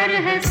 किधर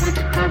है कुछ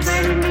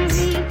खबर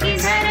नहीं,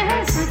 किधर है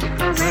कुछ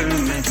खबर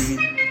नहीं।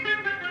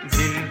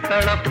 दिल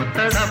तड़प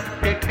तड़प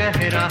के कह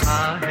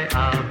रहा है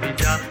आ भी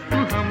जा, तू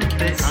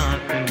हमसे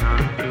आँख ना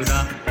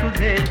चुरा,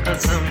 तुझे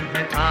कसम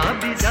है आ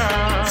भी जा।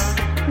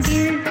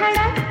 दिल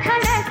धड़क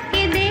धड़क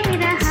के दे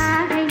रहा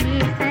है ये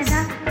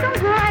सदा,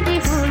 तुम्हारी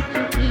हो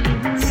चुकी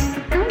हूँ मैं,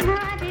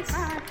 तुम्हारे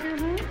पास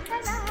हूँ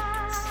सदा।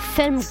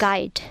 फिल्म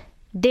गाइड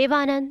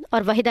देवानंद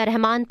और वहीदा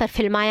रहमान पर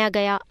फिल्माया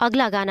गया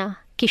अगला गाना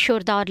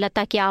किशोरदा और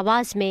लता की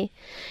आवाज़ में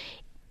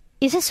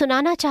इसे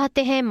सुनाना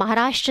चाहते हैं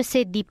महाराष्ट्र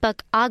से दीपक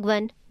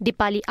आगवन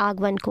दीपाली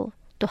आगवन को,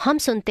 तो हम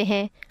सुनते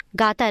हैं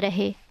गाता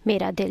रहे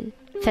मेरा दिल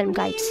फिल्म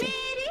गाइड से।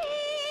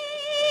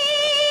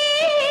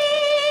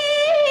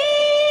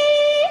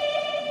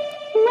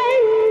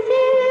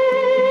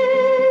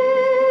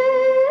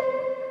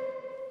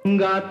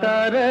 गाता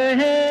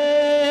रहे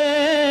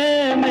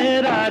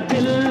मेरा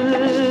दिल,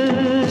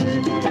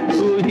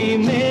 तू ही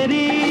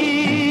मेरी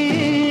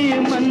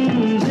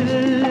मंजिल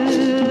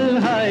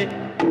है।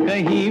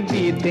 कहीं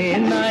बीते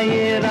ना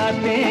ये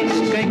रातें,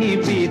 कहीं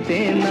बीते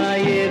ना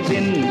ये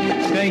दिन,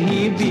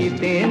 कहीं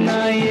बीते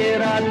ना ये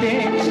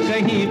रातें,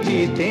 कहीं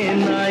बीते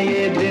ना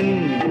ये दिन।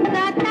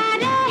 गाता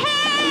रहे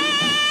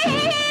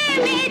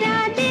मेरा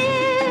दिल,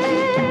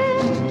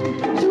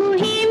 तू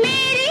ही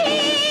मेरी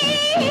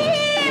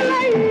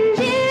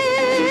मंजिल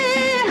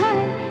है।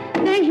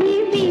 कहीं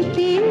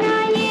बीते ना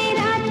ये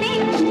रातें,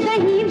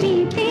 कहीं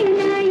बीते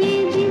ना ये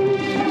दिन,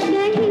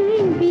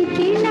 कहीं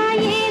बीते ना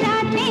ये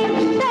रातें,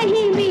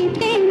 कहीं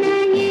बीते ना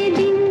ये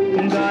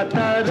दिन।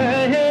 गाता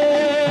रहे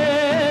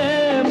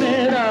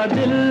मेरा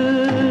दिल।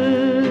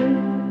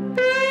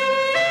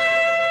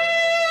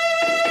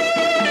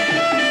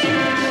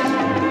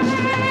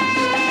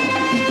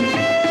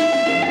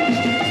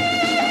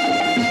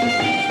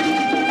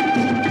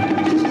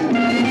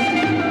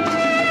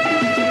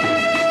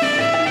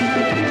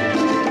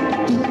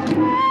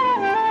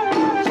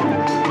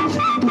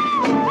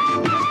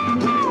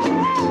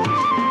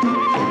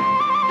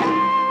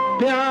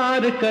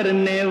 प्यार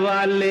करने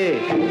वाले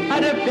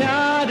अरे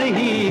प्यार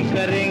ही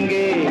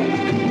करेंगे,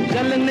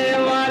 जलने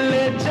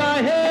वाले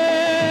चाहे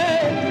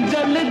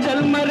जल जल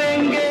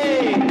मरेंगे।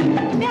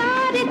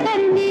 प्यार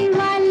करने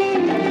वाले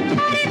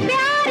अरे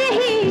प्यार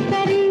ही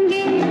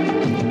करेंगे,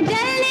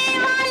 जलने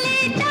वाले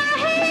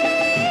चाहे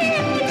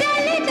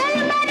जल जल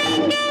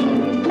मरेंगे।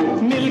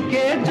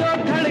 मिलके जो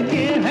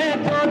धड़के हैं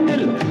तो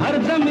दिल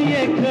हरदम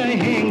ये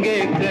कहेंगे,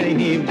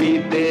 कहीं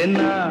बीते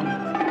ना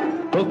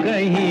ओ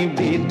कहीं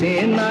बीते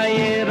ना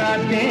ये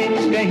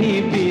रातें,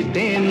 कहीं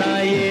बीते ना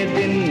ये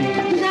दिन।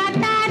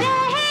 गाता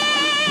रहे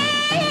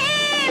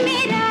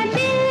मेरा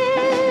दिल,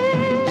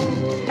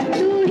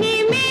 तू ही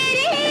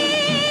मेरी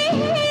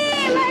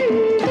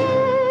मंजिल।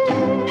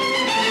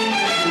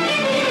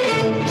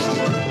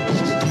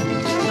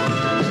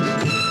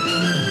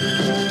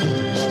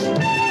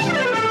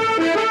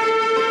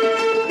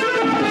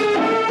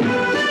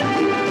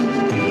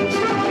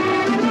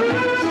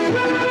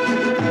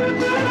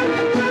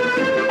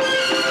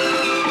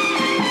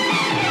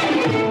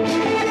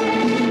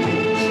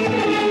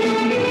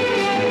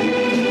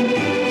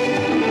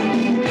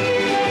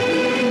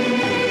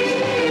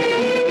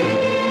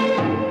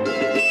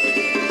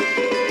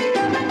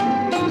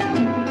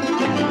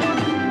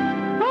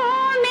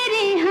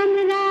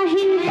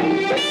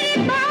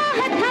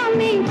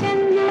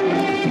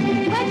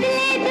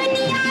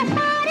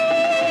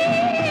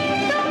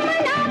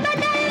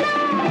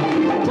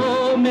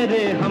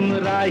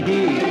 ही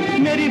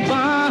मेरी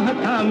बाह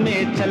थामे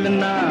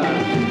चलना,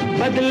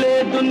 बदले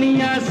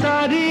दुनिया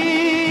सारी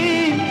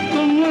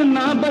तुम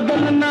ना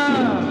बदलना।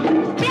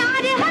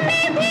 प्यार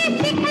हमें भी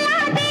सिखला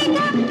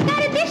देगा,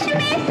 गर्दिश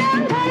में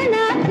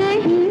संभलना,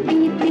 कहीं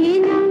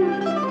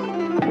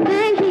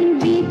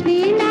बीते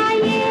ना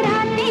ये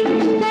रातें,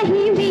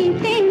 कहीं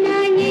बीते ना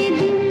ये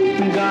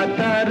दिन,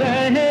 गाता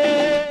रहे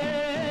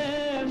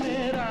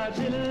मेरा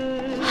दिल।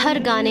 हर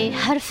गाने,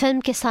 हर फिल्म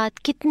के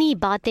साथ कितनी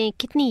बातें,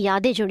 कितनी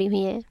यादें जुड़ी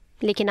हुई हैं,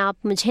 लेकिन आप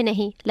मुझे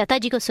नहीं, लता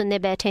जी को सुनने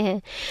बैठे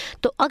हैं।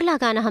 तो अगला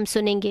गाना हम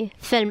सुनेंगे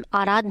फिल्म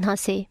आराधना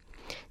से,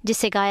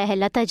 जिसे गाया है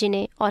लता जी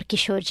ने और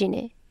किशोर जी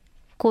ने।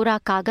 कोरा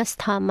कागज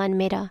था मन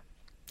मेरा,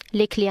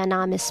 लिख लिया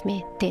नाम इसमें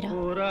तेरा।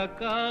 कोरा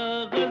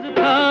कागज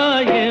था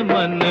ये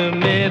मन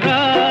मेरा,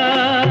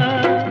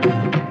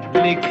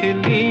 लिख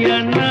लिया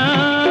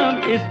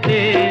नाम इस पे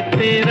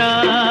तेरा।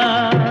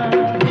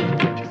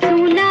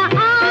 सूना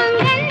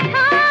आंगन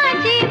था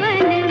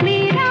जीवन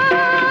मेरा,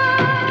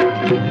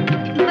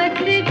 बस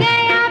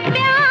गया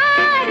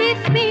प्यार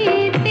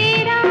इसमें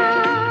तेरा।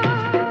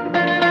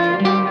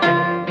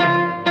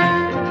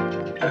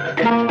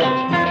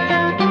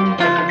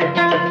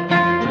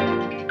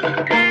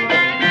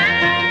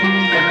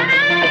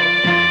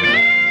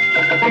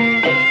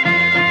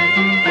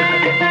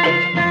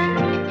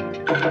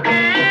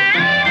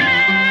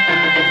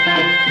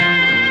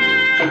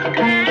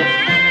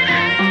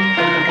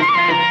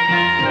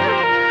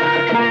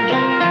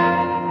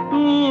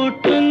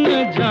 टूट न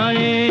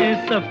जाए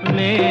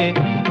सपने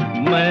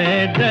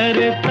मैं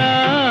डरता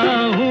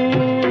हूँ,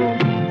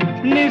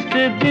 निस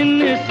दिन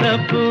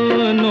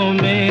सपनों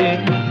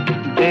में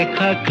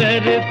देखा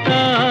करता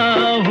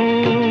हूँ।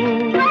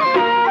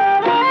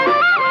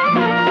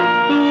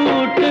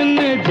 टूट न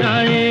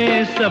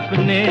जाए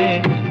सपने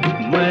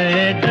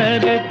मैं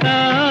डरता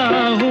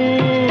हूँ,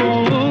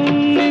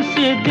 निस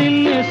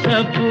दिन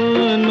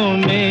सपनों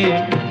में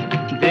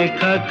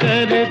देखा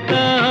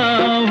करता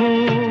हूँ।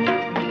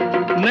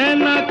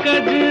 नैना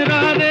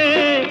कजरारे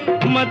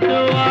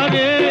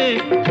मतवारे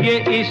ये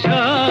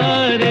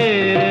इशारे,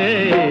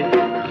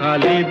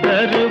 खाली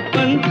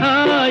दर्पण था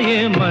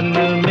ये मन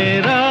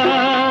मेरा,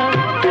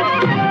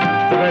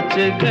 रच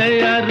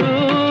गया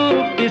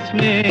रूप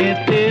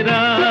इसमें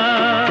तेरा।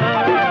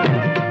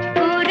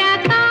 कोरा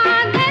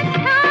कागज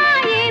था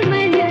ये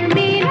मन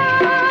मेरा,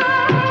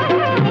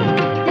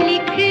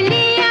 लिख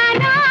लिया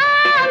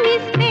नाम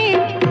इसमें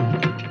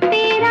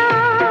तेरा।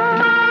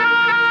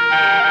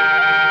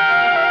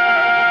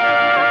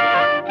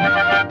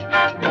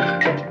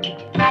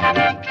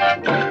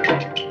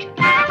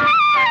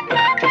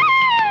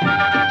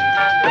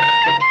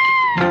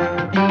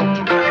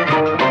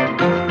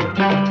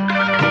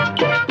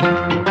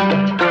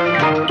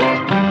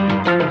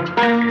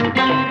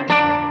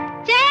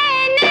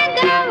 चैन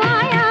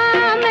गवाया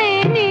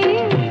मैंने,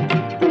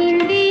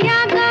 निंदिया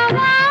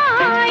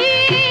गवाई,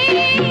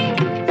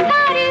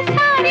 सारी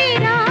सारी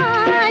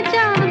रात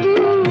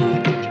जागूं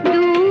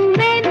दूं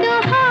मैं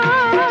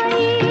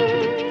दुहाई।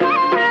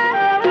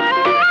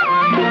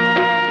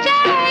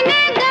 चैन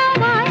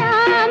गवाया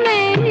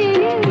मैंने,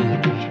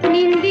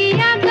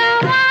 निंदिया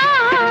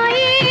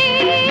गवाई,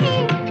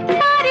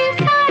 सारी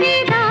सारी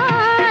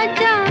रात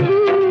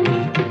जागूं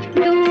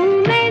दूं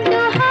मैं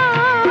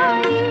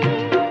दुहाई।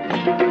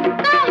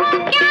 कहो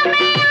क्या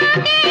मैं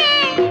आगे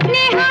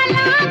नेहा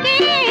लागे,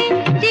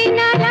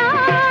 जीना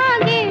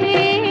लागे,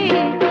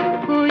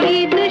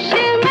 कोई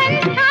दुश्मन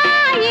था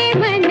ये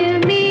मन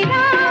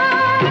मेरा,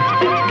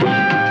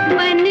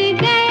 बन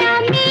गया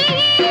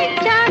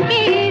मीत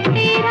जाके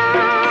तेरा।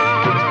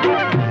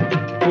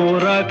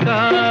 कोरा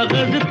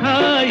कागज था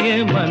ये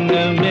मन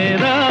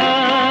मेरा,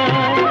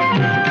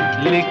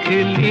 लिख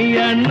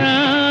लिया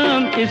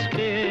नाम इस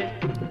पे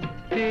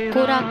तेरा।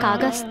 कोरा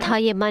कागज था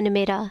ये मन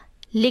मेरा,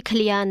 लिख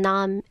लिया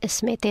नाम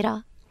इसमें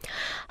तेरा।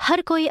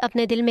 हर कोई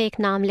अपने दिल में एक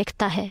नाम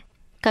लिखता है,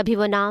 कभी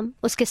वो नाम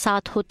उसके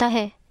साथ होता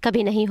है,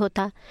 कभी नहीं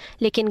होता,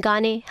 लेकिन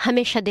गाने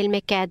हमेशा दिल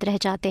में कैद रह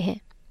जाते हैं।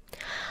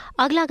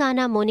 अगला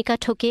गाना मोनिका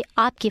ठोके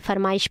आपकी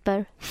फरमाइश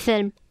पर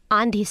फिल्म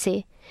आंधी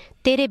से,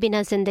 तेरे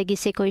बिना जिंदगी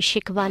से कोई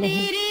शिकवा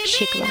नहीं,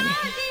 शिकवा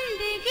नहीं।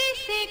 जिंदगी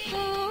से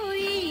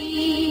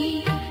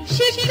कोई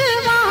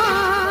शिकवा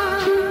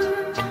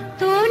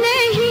तो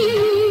नहीं,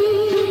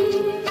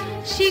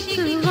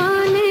 शिकवा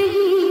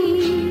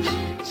नहीं,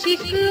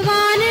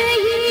 शिकवा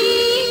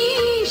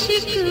नहीं,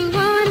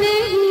 शिकवा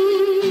नहीं।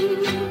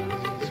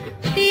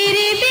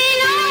 तेरे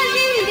बिना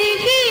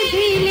जिंदगी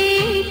भी,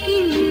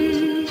 लेकिन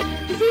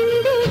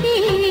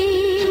जिंदगी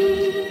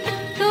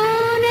तो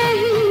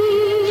नहीं,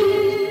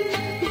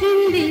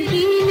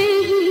 जिंदगी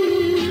नहीं,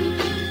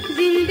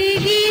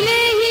 जिंदगी नहीं।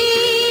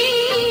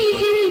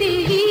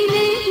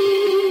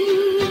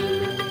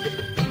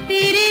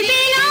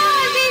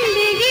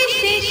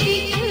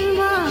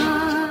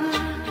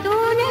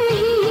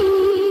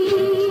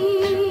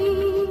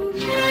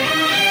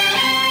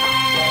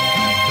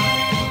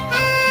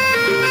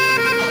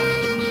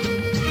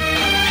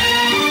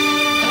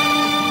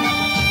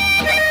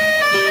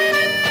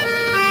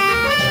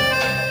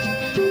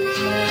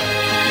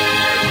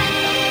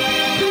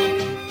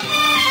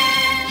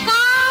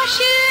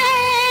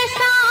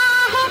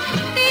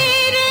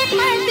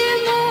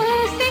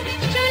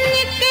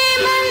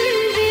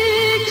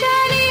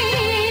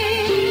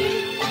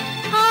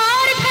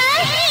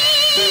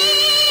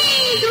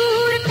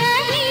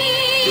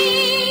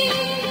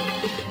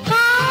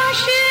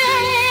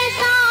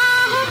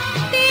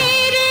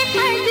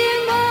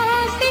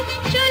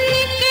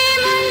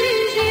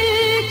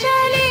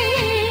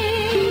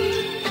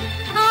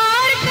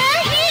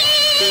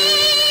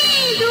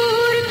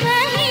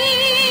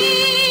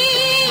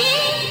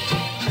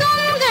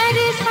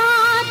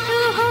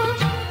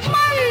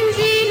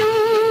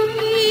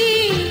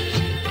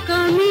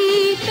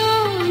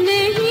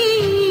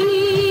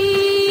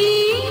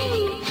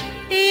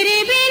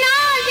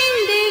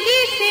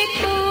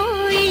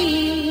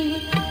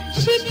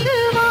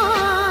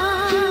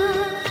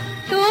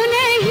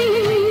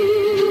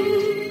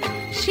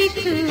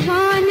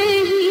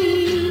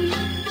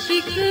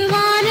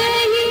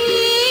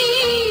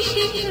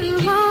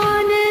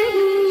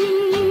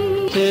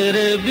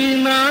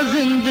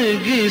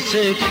 जिंदगी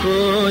से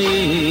कोई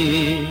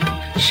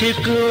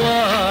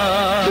शिकवा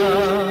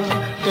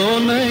तो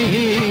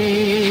नहीं,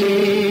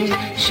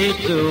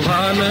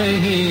 शिकवा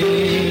नहीं,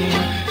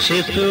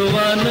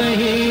 शिकवा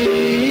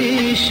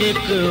नहीं,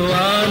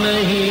 शिकवा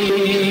नहीं।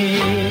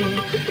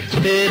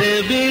 तेरे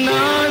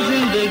बिना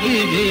जिंदगी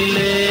भी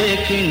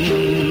लेकिन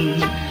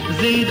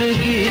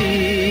जिंदगी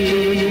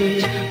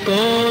तो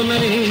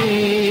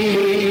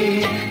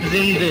नहीं,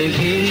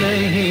 जिंदगी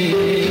नहीं,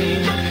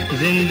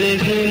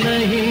 जिंदगी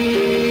नहीं,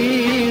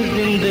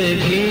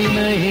 जिंदगी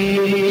नहीं।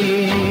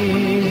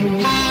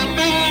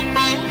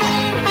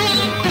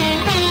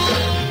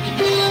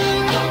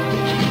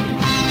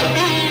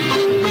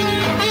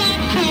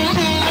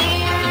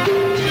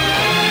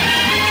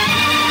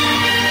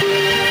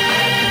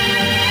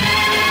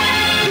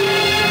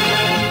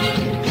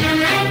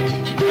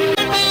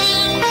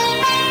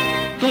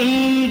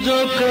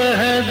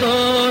 कह दो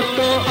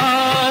तो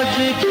आज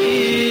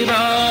की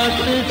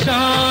रात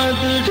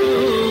चांद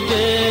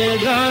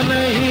डूबेगा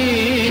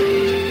नहीं,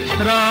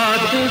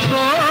 रात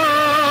को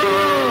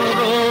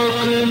रोक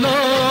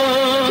लो।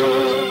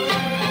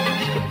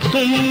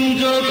 तुम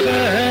जो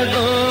कह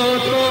दो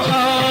तो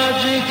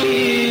आज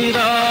की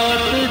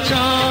रात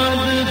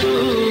चांद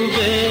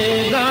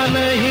डूबेगा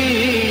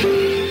नहीं,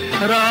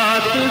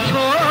 रात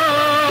को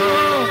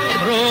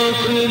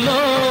रोक लो।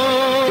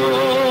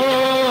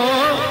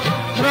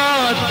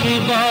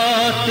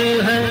 बात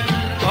है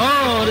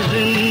और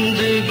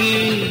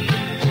जिंदगी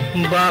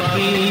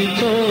बाकी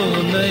तो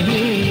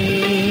नहीं,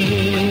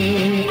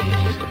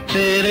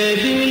 तेरे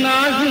बिना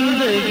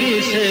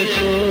जिंदगी से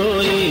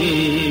कोई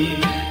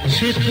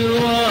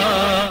शिकवा।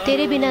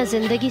 तेरे बिना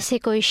जिंदगी से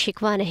कोई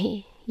शिकवा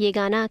नहीं, ये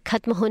गाना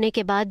खत्म होने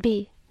के बाद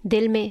भी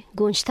दिल में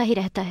गूंजता ही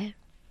रहता है।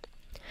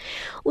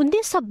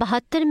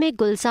 1972 में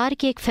गुलजार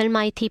की एक फिल्म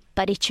आई थी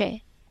परिचय।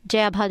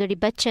 जया भादुड़ी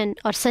बच्चन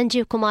और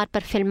संजीव कुमार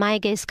पर फिल्माए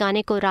गए इस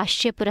गाने को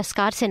राष्ट्रीय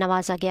पुरस्कार से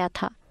नवाजा गया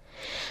था।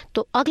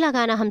 तो अगला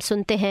गाना हम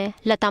सुनते हैं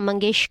लता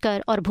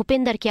मंगेशकर और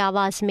भूपेंद्र की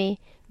आवाज़ में,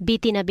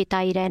 बीती न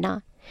बिताई रहना।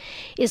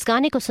 इस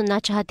गाने को सुनना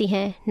चाहती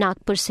हैं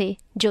नागपुर से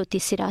ज्योति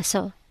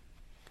सिरासा।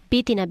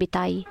 बीती न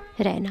बिताई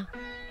रहना।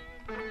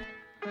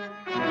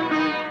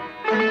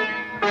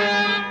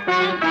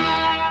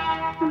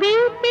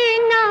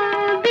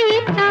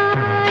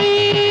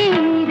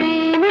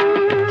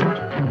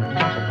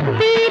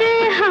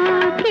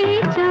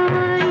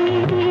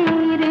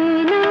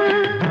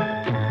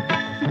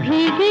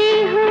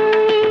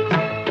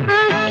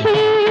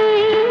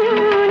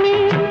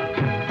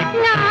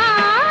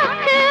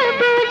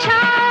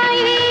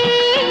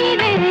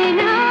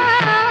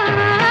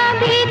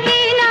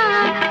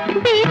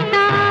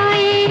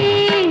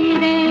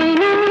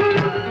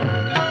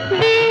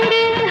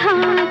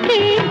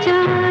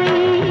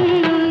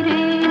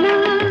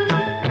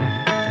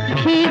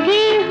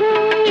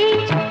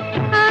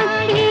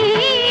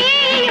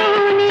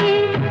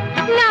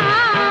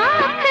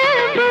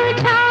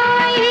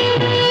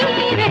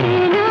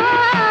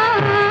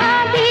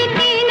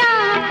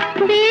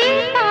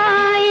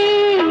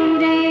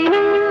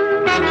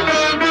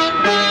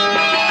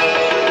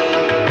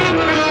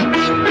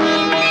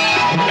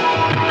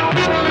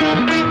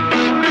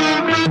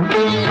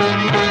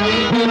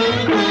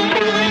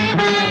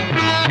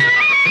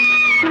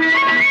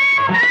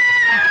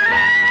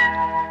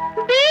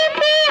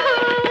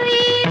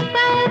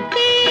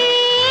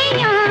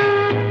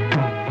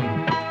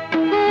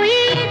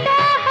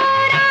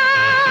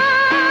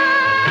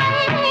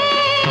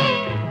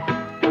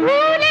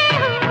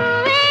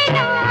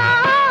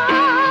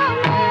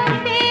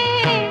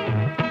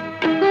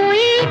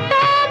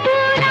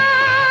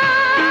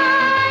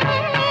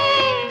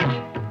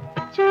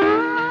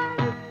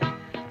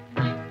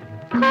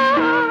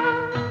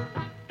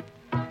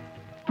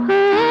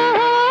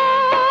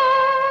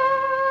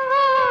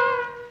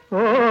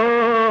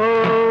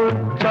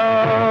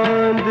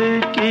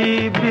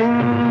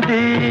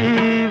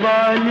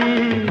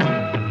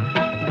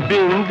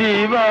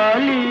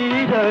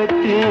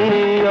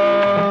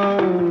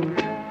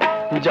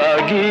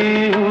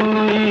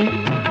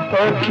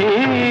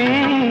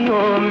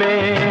 अखियों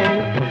में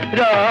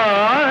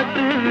रात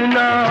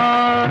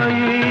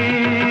नाई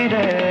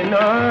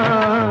रहना,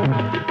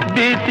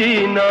 बीती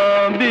ना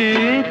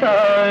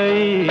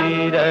बिताई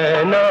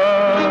रहना।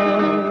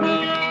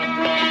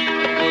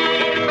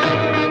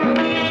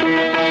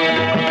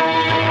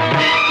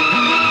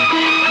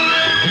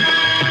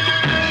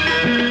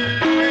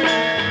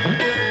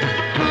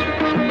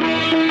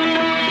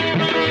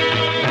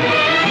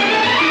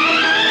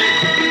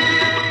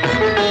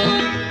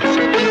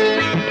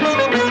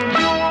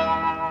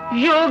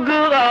 युग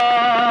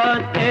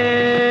आते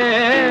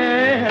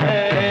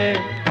हैं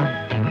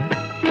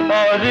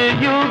और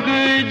युग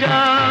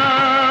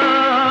जाए,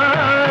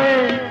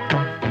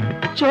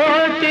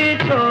 छोटी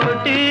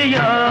छोटी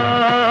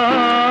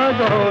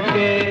यादों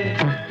के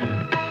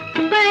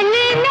बल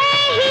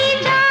नहीं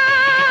जाए,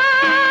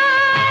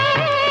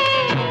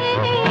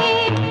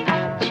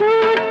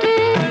 छूट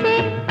से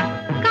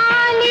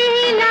काली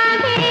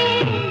लागे,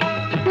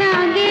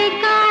 लागे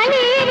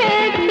काली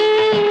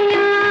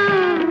रतियाँ,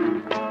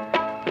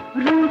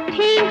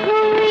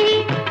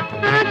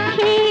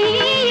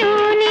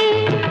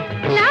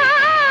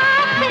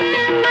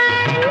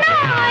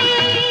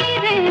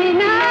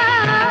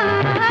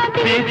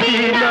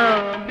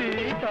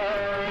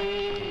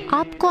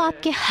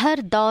 आपके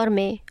हर दौर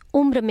में,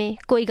 उम्र में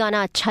कोई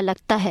गाना अच्छा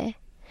लगता है,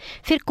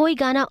 फिर कोई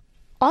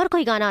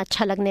गाना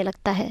अच्छा लगने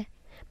लगता है,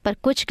 पर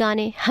कुछ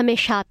गाने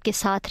हमेशा आपके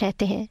साथ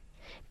रहते हैं।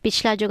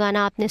 पिछला जो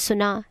गाना आपने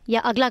सुना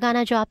या अगला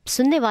गाना जो आप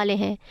सुनने वाले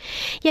हैं,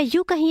 या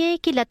यूँ कहिए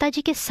कि लता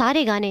जी के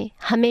सारे गाने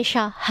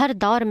हमेशा हर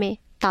दौर में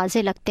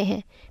ताज़े लगते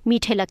हैं,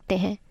 मीठे लगते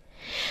हैं।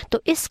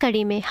 तो इस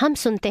कड़ी में हम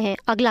सुनते हैं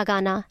अगला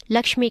गाना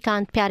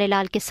लक्ष्मीकांत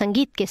प्यारेलाल के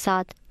संगीत के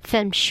साथ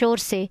फिल्म शोर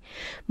से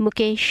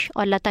मुकेश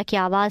और लता की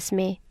आवाज़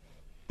में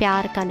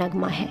प्यार का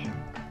नगमा है।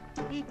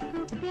 एक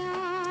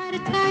प्यार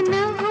का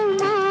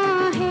नगमा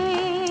है,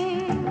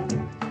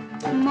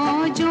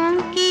 मौजों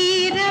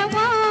की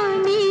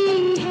रवानी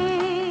है।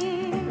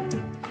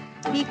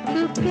 एक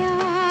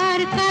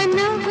प्यार का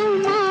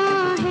नगमा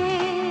है,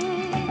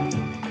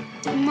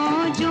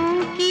 मौजों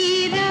की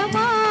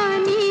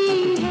रवानी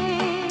है।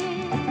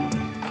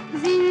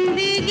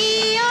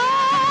 जिंदगी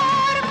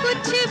और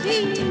कुछ भी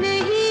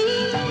नहीं,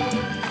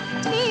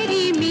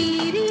 तेरी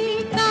मेरी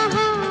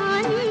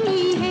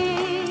कहानी है।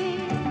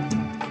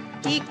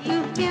 एक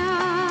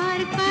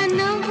प्यार का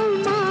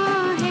नगमा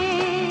है,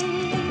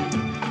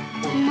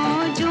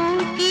 मौजों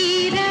की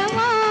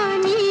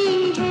रवानी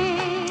है।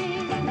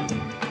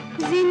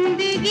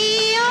 जिंदगी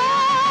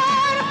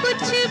और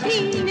कुछ भी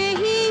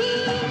नहीं,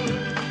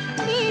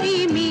 तेरी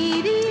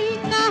मेरी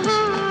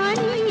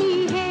कहानी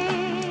है।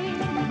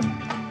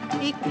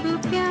 एक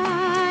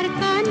प्यार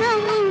का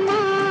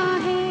नगमा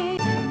है।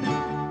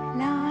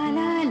 ला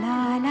ला ला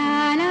ला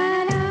ला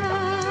ला,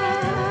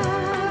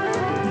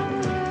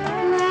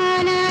 ला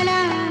ला ला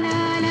ला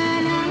ला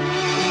ला।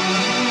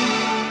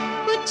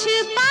 कुछ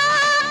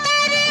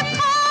पाकर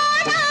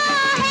खोना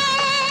है,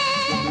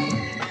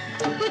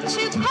 कुछ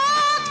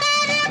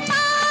खोकर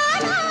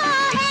पाना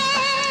है।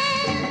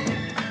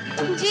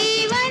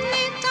 जीवन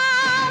का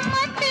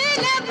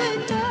मतलब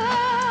तो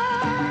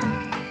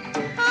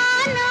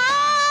आना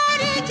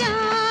और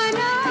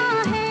जाना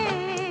है।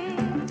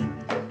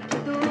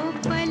 दो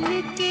पल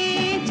के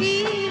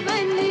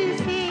जीवन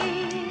से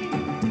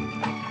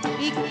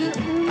एक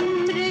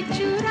उम्र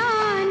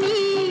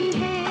चुरानी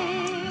है।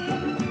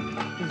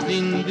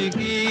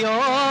 जिंदगी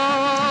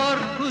और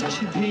कुछ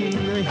भी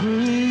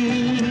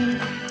नहीं,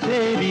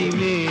 तेरी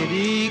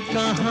मेरी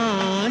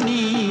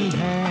कहानी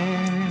है।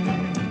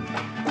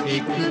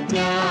 एक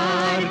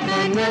प्यार का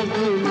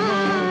नगमा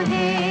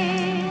है।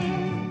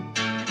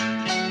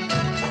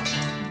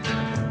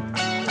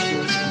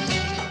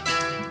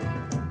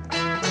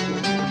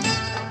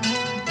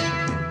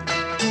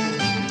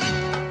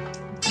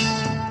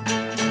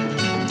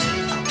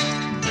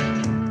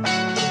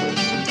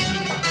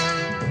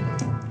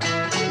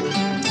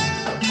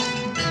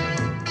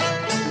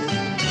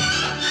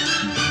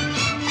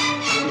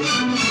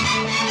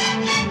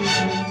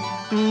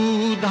 तू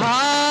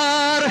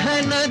धार है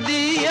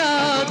नदिया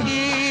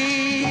की,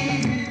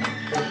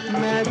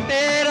 मैं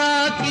तेरा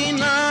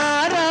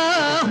किनारा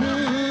हूँ।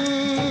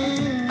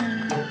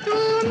 तू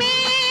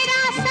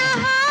मेरा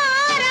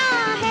सहारा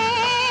है,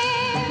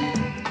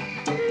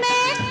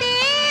 मैं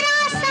तेरा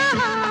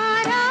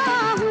सहारा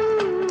हूँ।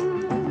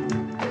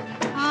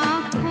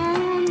 आँखों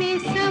में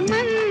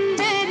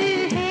समंदर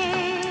है,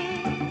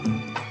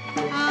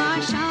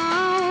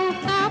 आशाओं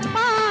का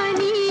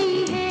पानी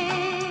है।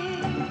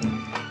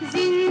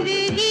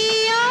 जिंदगी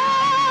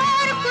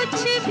और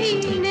कुछ भी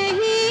नहीं,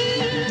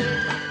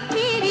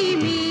 तेरी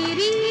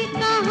मेरी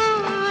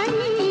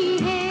कहानी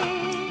है।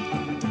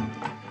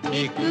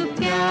 एक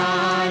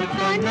प्यार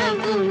का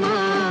नगमा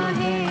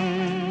है।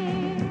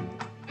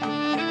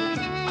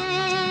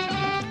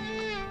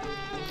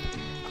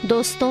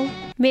 दोस्तों,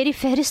 मेरी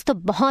फहरिस्त तो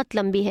बहुत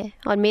लंबी है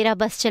और मेरा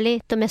बस चले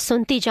तो मैं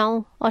सुनती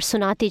जाऊं और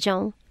सुनाती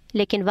जाऊं,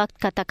 लेकिन वक्त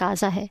का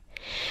तकाजा है।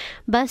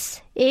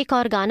 बस एक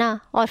और गाना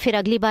और फिर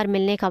अगली बार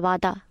मिलने का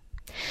वादा।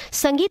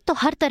 संगीत तो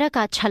हर तरह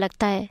का अच्छा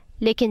लगता है,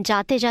 लेकिन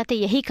जाते जाते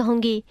यही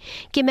कहूँगी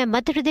कि मैं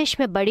मध्य प्रदेश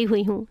में बड़ी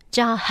हुई हूँ,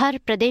 जहाँ हर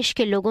प्रदेश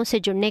के लोगों से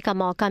जुड़ने का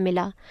मौका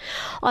मिला,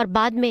 और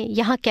बाद में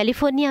यहाँ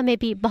कैलिफोर्निया में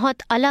भी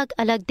बहुत अलग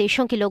अलग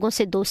देशों के लोगों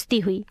से दोस्ती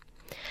हुई।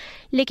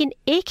 लेकिन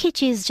एक ही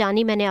चीज़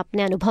जानी मैंने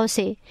अपने अनुभव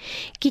से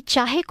कि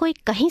चाहे कोई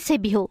कहीं से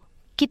भी हो,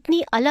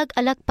 कितनी अलग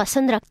अलग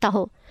पसंद रखता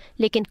हो,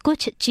 लेकिन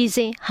कुछ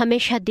चीज़ें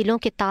हमेशा दिलों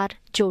के तार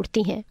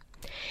जोड़ती हैं।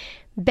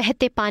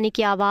 बहते पानी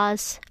की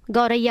आवाज़,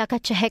 गौरैया का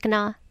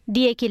चहकना,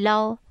 दिए की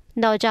लौ,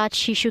 नवजात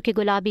शिशु के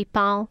गुलाबी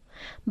पाँव,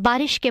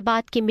 बारिश के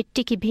बाद की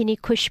मिट्टी की भीनी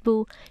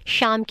खुशबू,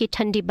 शाम की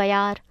ठंडी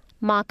बयार,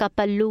 माँ का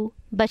पल्लू,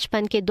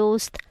 बचपन के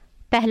दोस्त,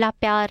 पहला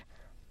प्यार,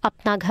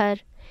 अपना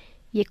घर।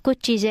 ये कुछ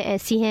चीज़ें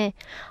ऐसी हैं,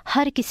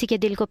 हर किसी के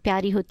दिल को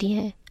प्यारी होती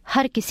हैं,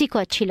 हर किसी को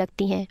अच्छी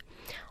लगती हैं।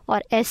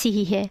 और ऐसी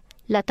ही है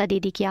लता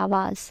दीदी की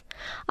आवाज़।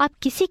 आप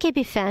किसी के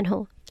भी फ़ैन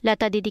हो,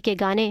 लता दीदी के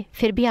गाने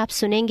फिर भी आप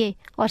सुनेंगे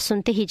और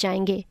सुनते ही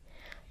जाएंगे।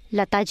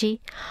 लता जी,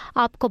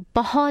 आपको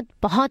बहुत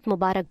बहुत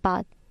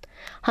मुबारकबाद।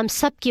 हम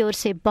सब की ओर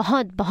से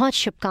बहुत बहुत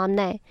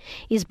शुभकामनाएं।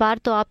 इस बार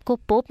तो आपको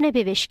पोप ने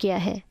भी विश किया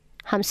है।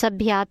 हम सब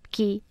भी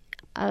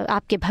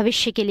आपके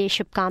भविष्य के लिए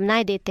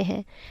शुभकामनाएं देते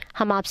हैं।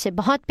 हम आपसे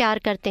बहुत प्यार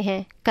करते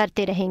हैं,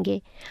 करते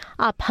रहेंगे।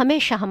 आप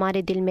हमेशा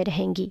हमारे दिल में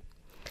रहेंगी।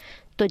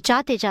 तो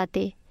जाते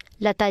जाते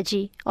लता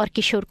जी और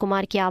किशोर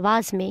कुमार की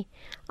आवाज़ में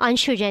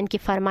अंशु जैन की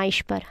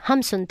फरमाइश पर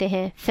हम सुनते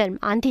हैं फिल्म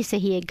आंधी से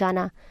ही एक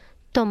गाना,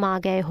 तुम आ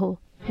गए हो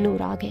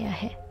नूर आ गया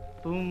है।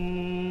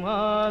 तुम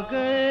आ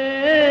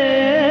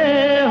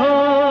गए हो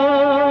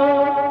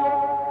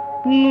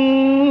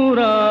नूर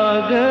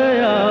आ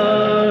गया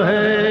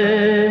है,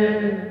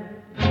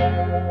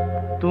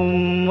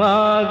 तुम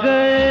आ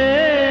गए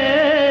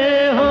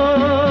हो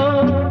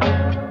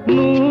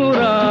नूर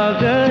आ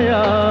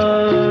गया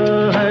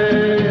है,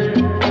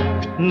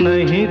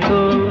 नहीं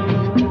तो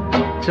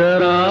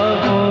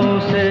चरागों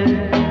से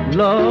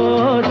लौ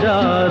जा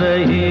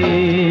रही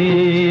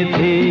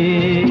थी।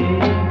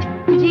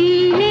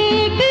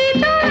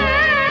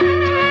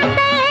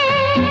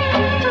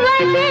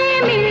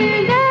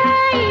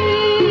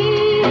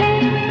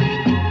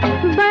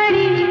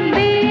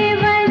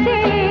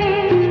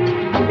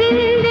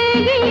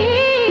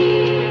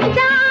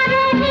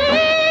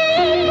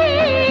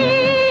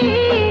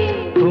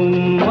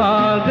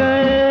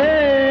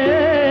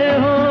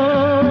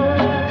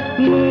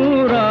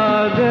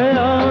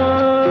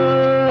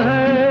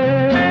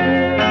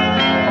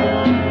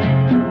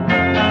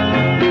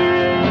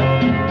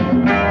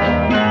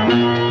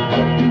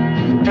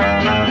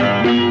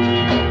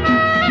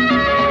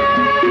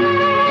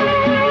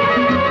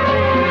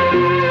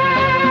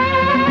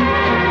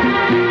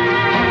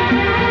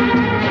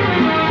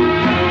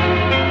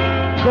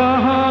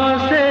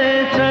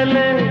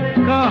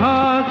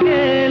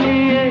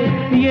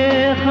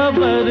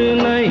 खबर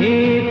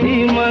नहीं थी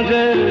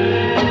मगर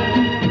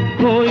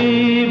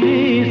कोई भी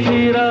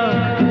सिरा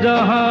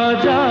जहाँ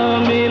जा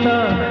मिला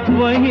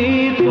वहीं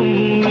तुम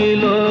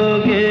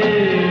मिलोगे।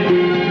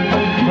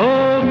 हो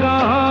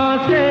कहाँ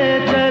से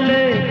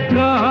चले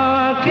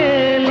कहाँ के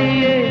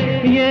लिए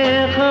ये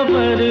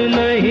खबर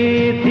नहीं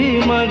थी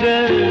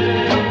मगर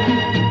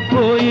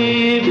कोई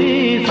भी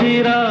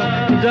सिरा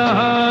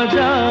जहाँ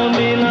जा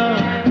मिला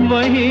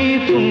वहीं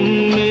तुम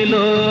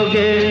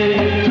मिलोगे।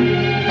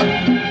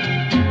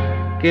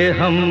 कि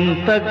हम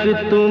तक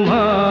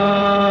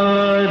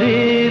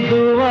तुम्हारी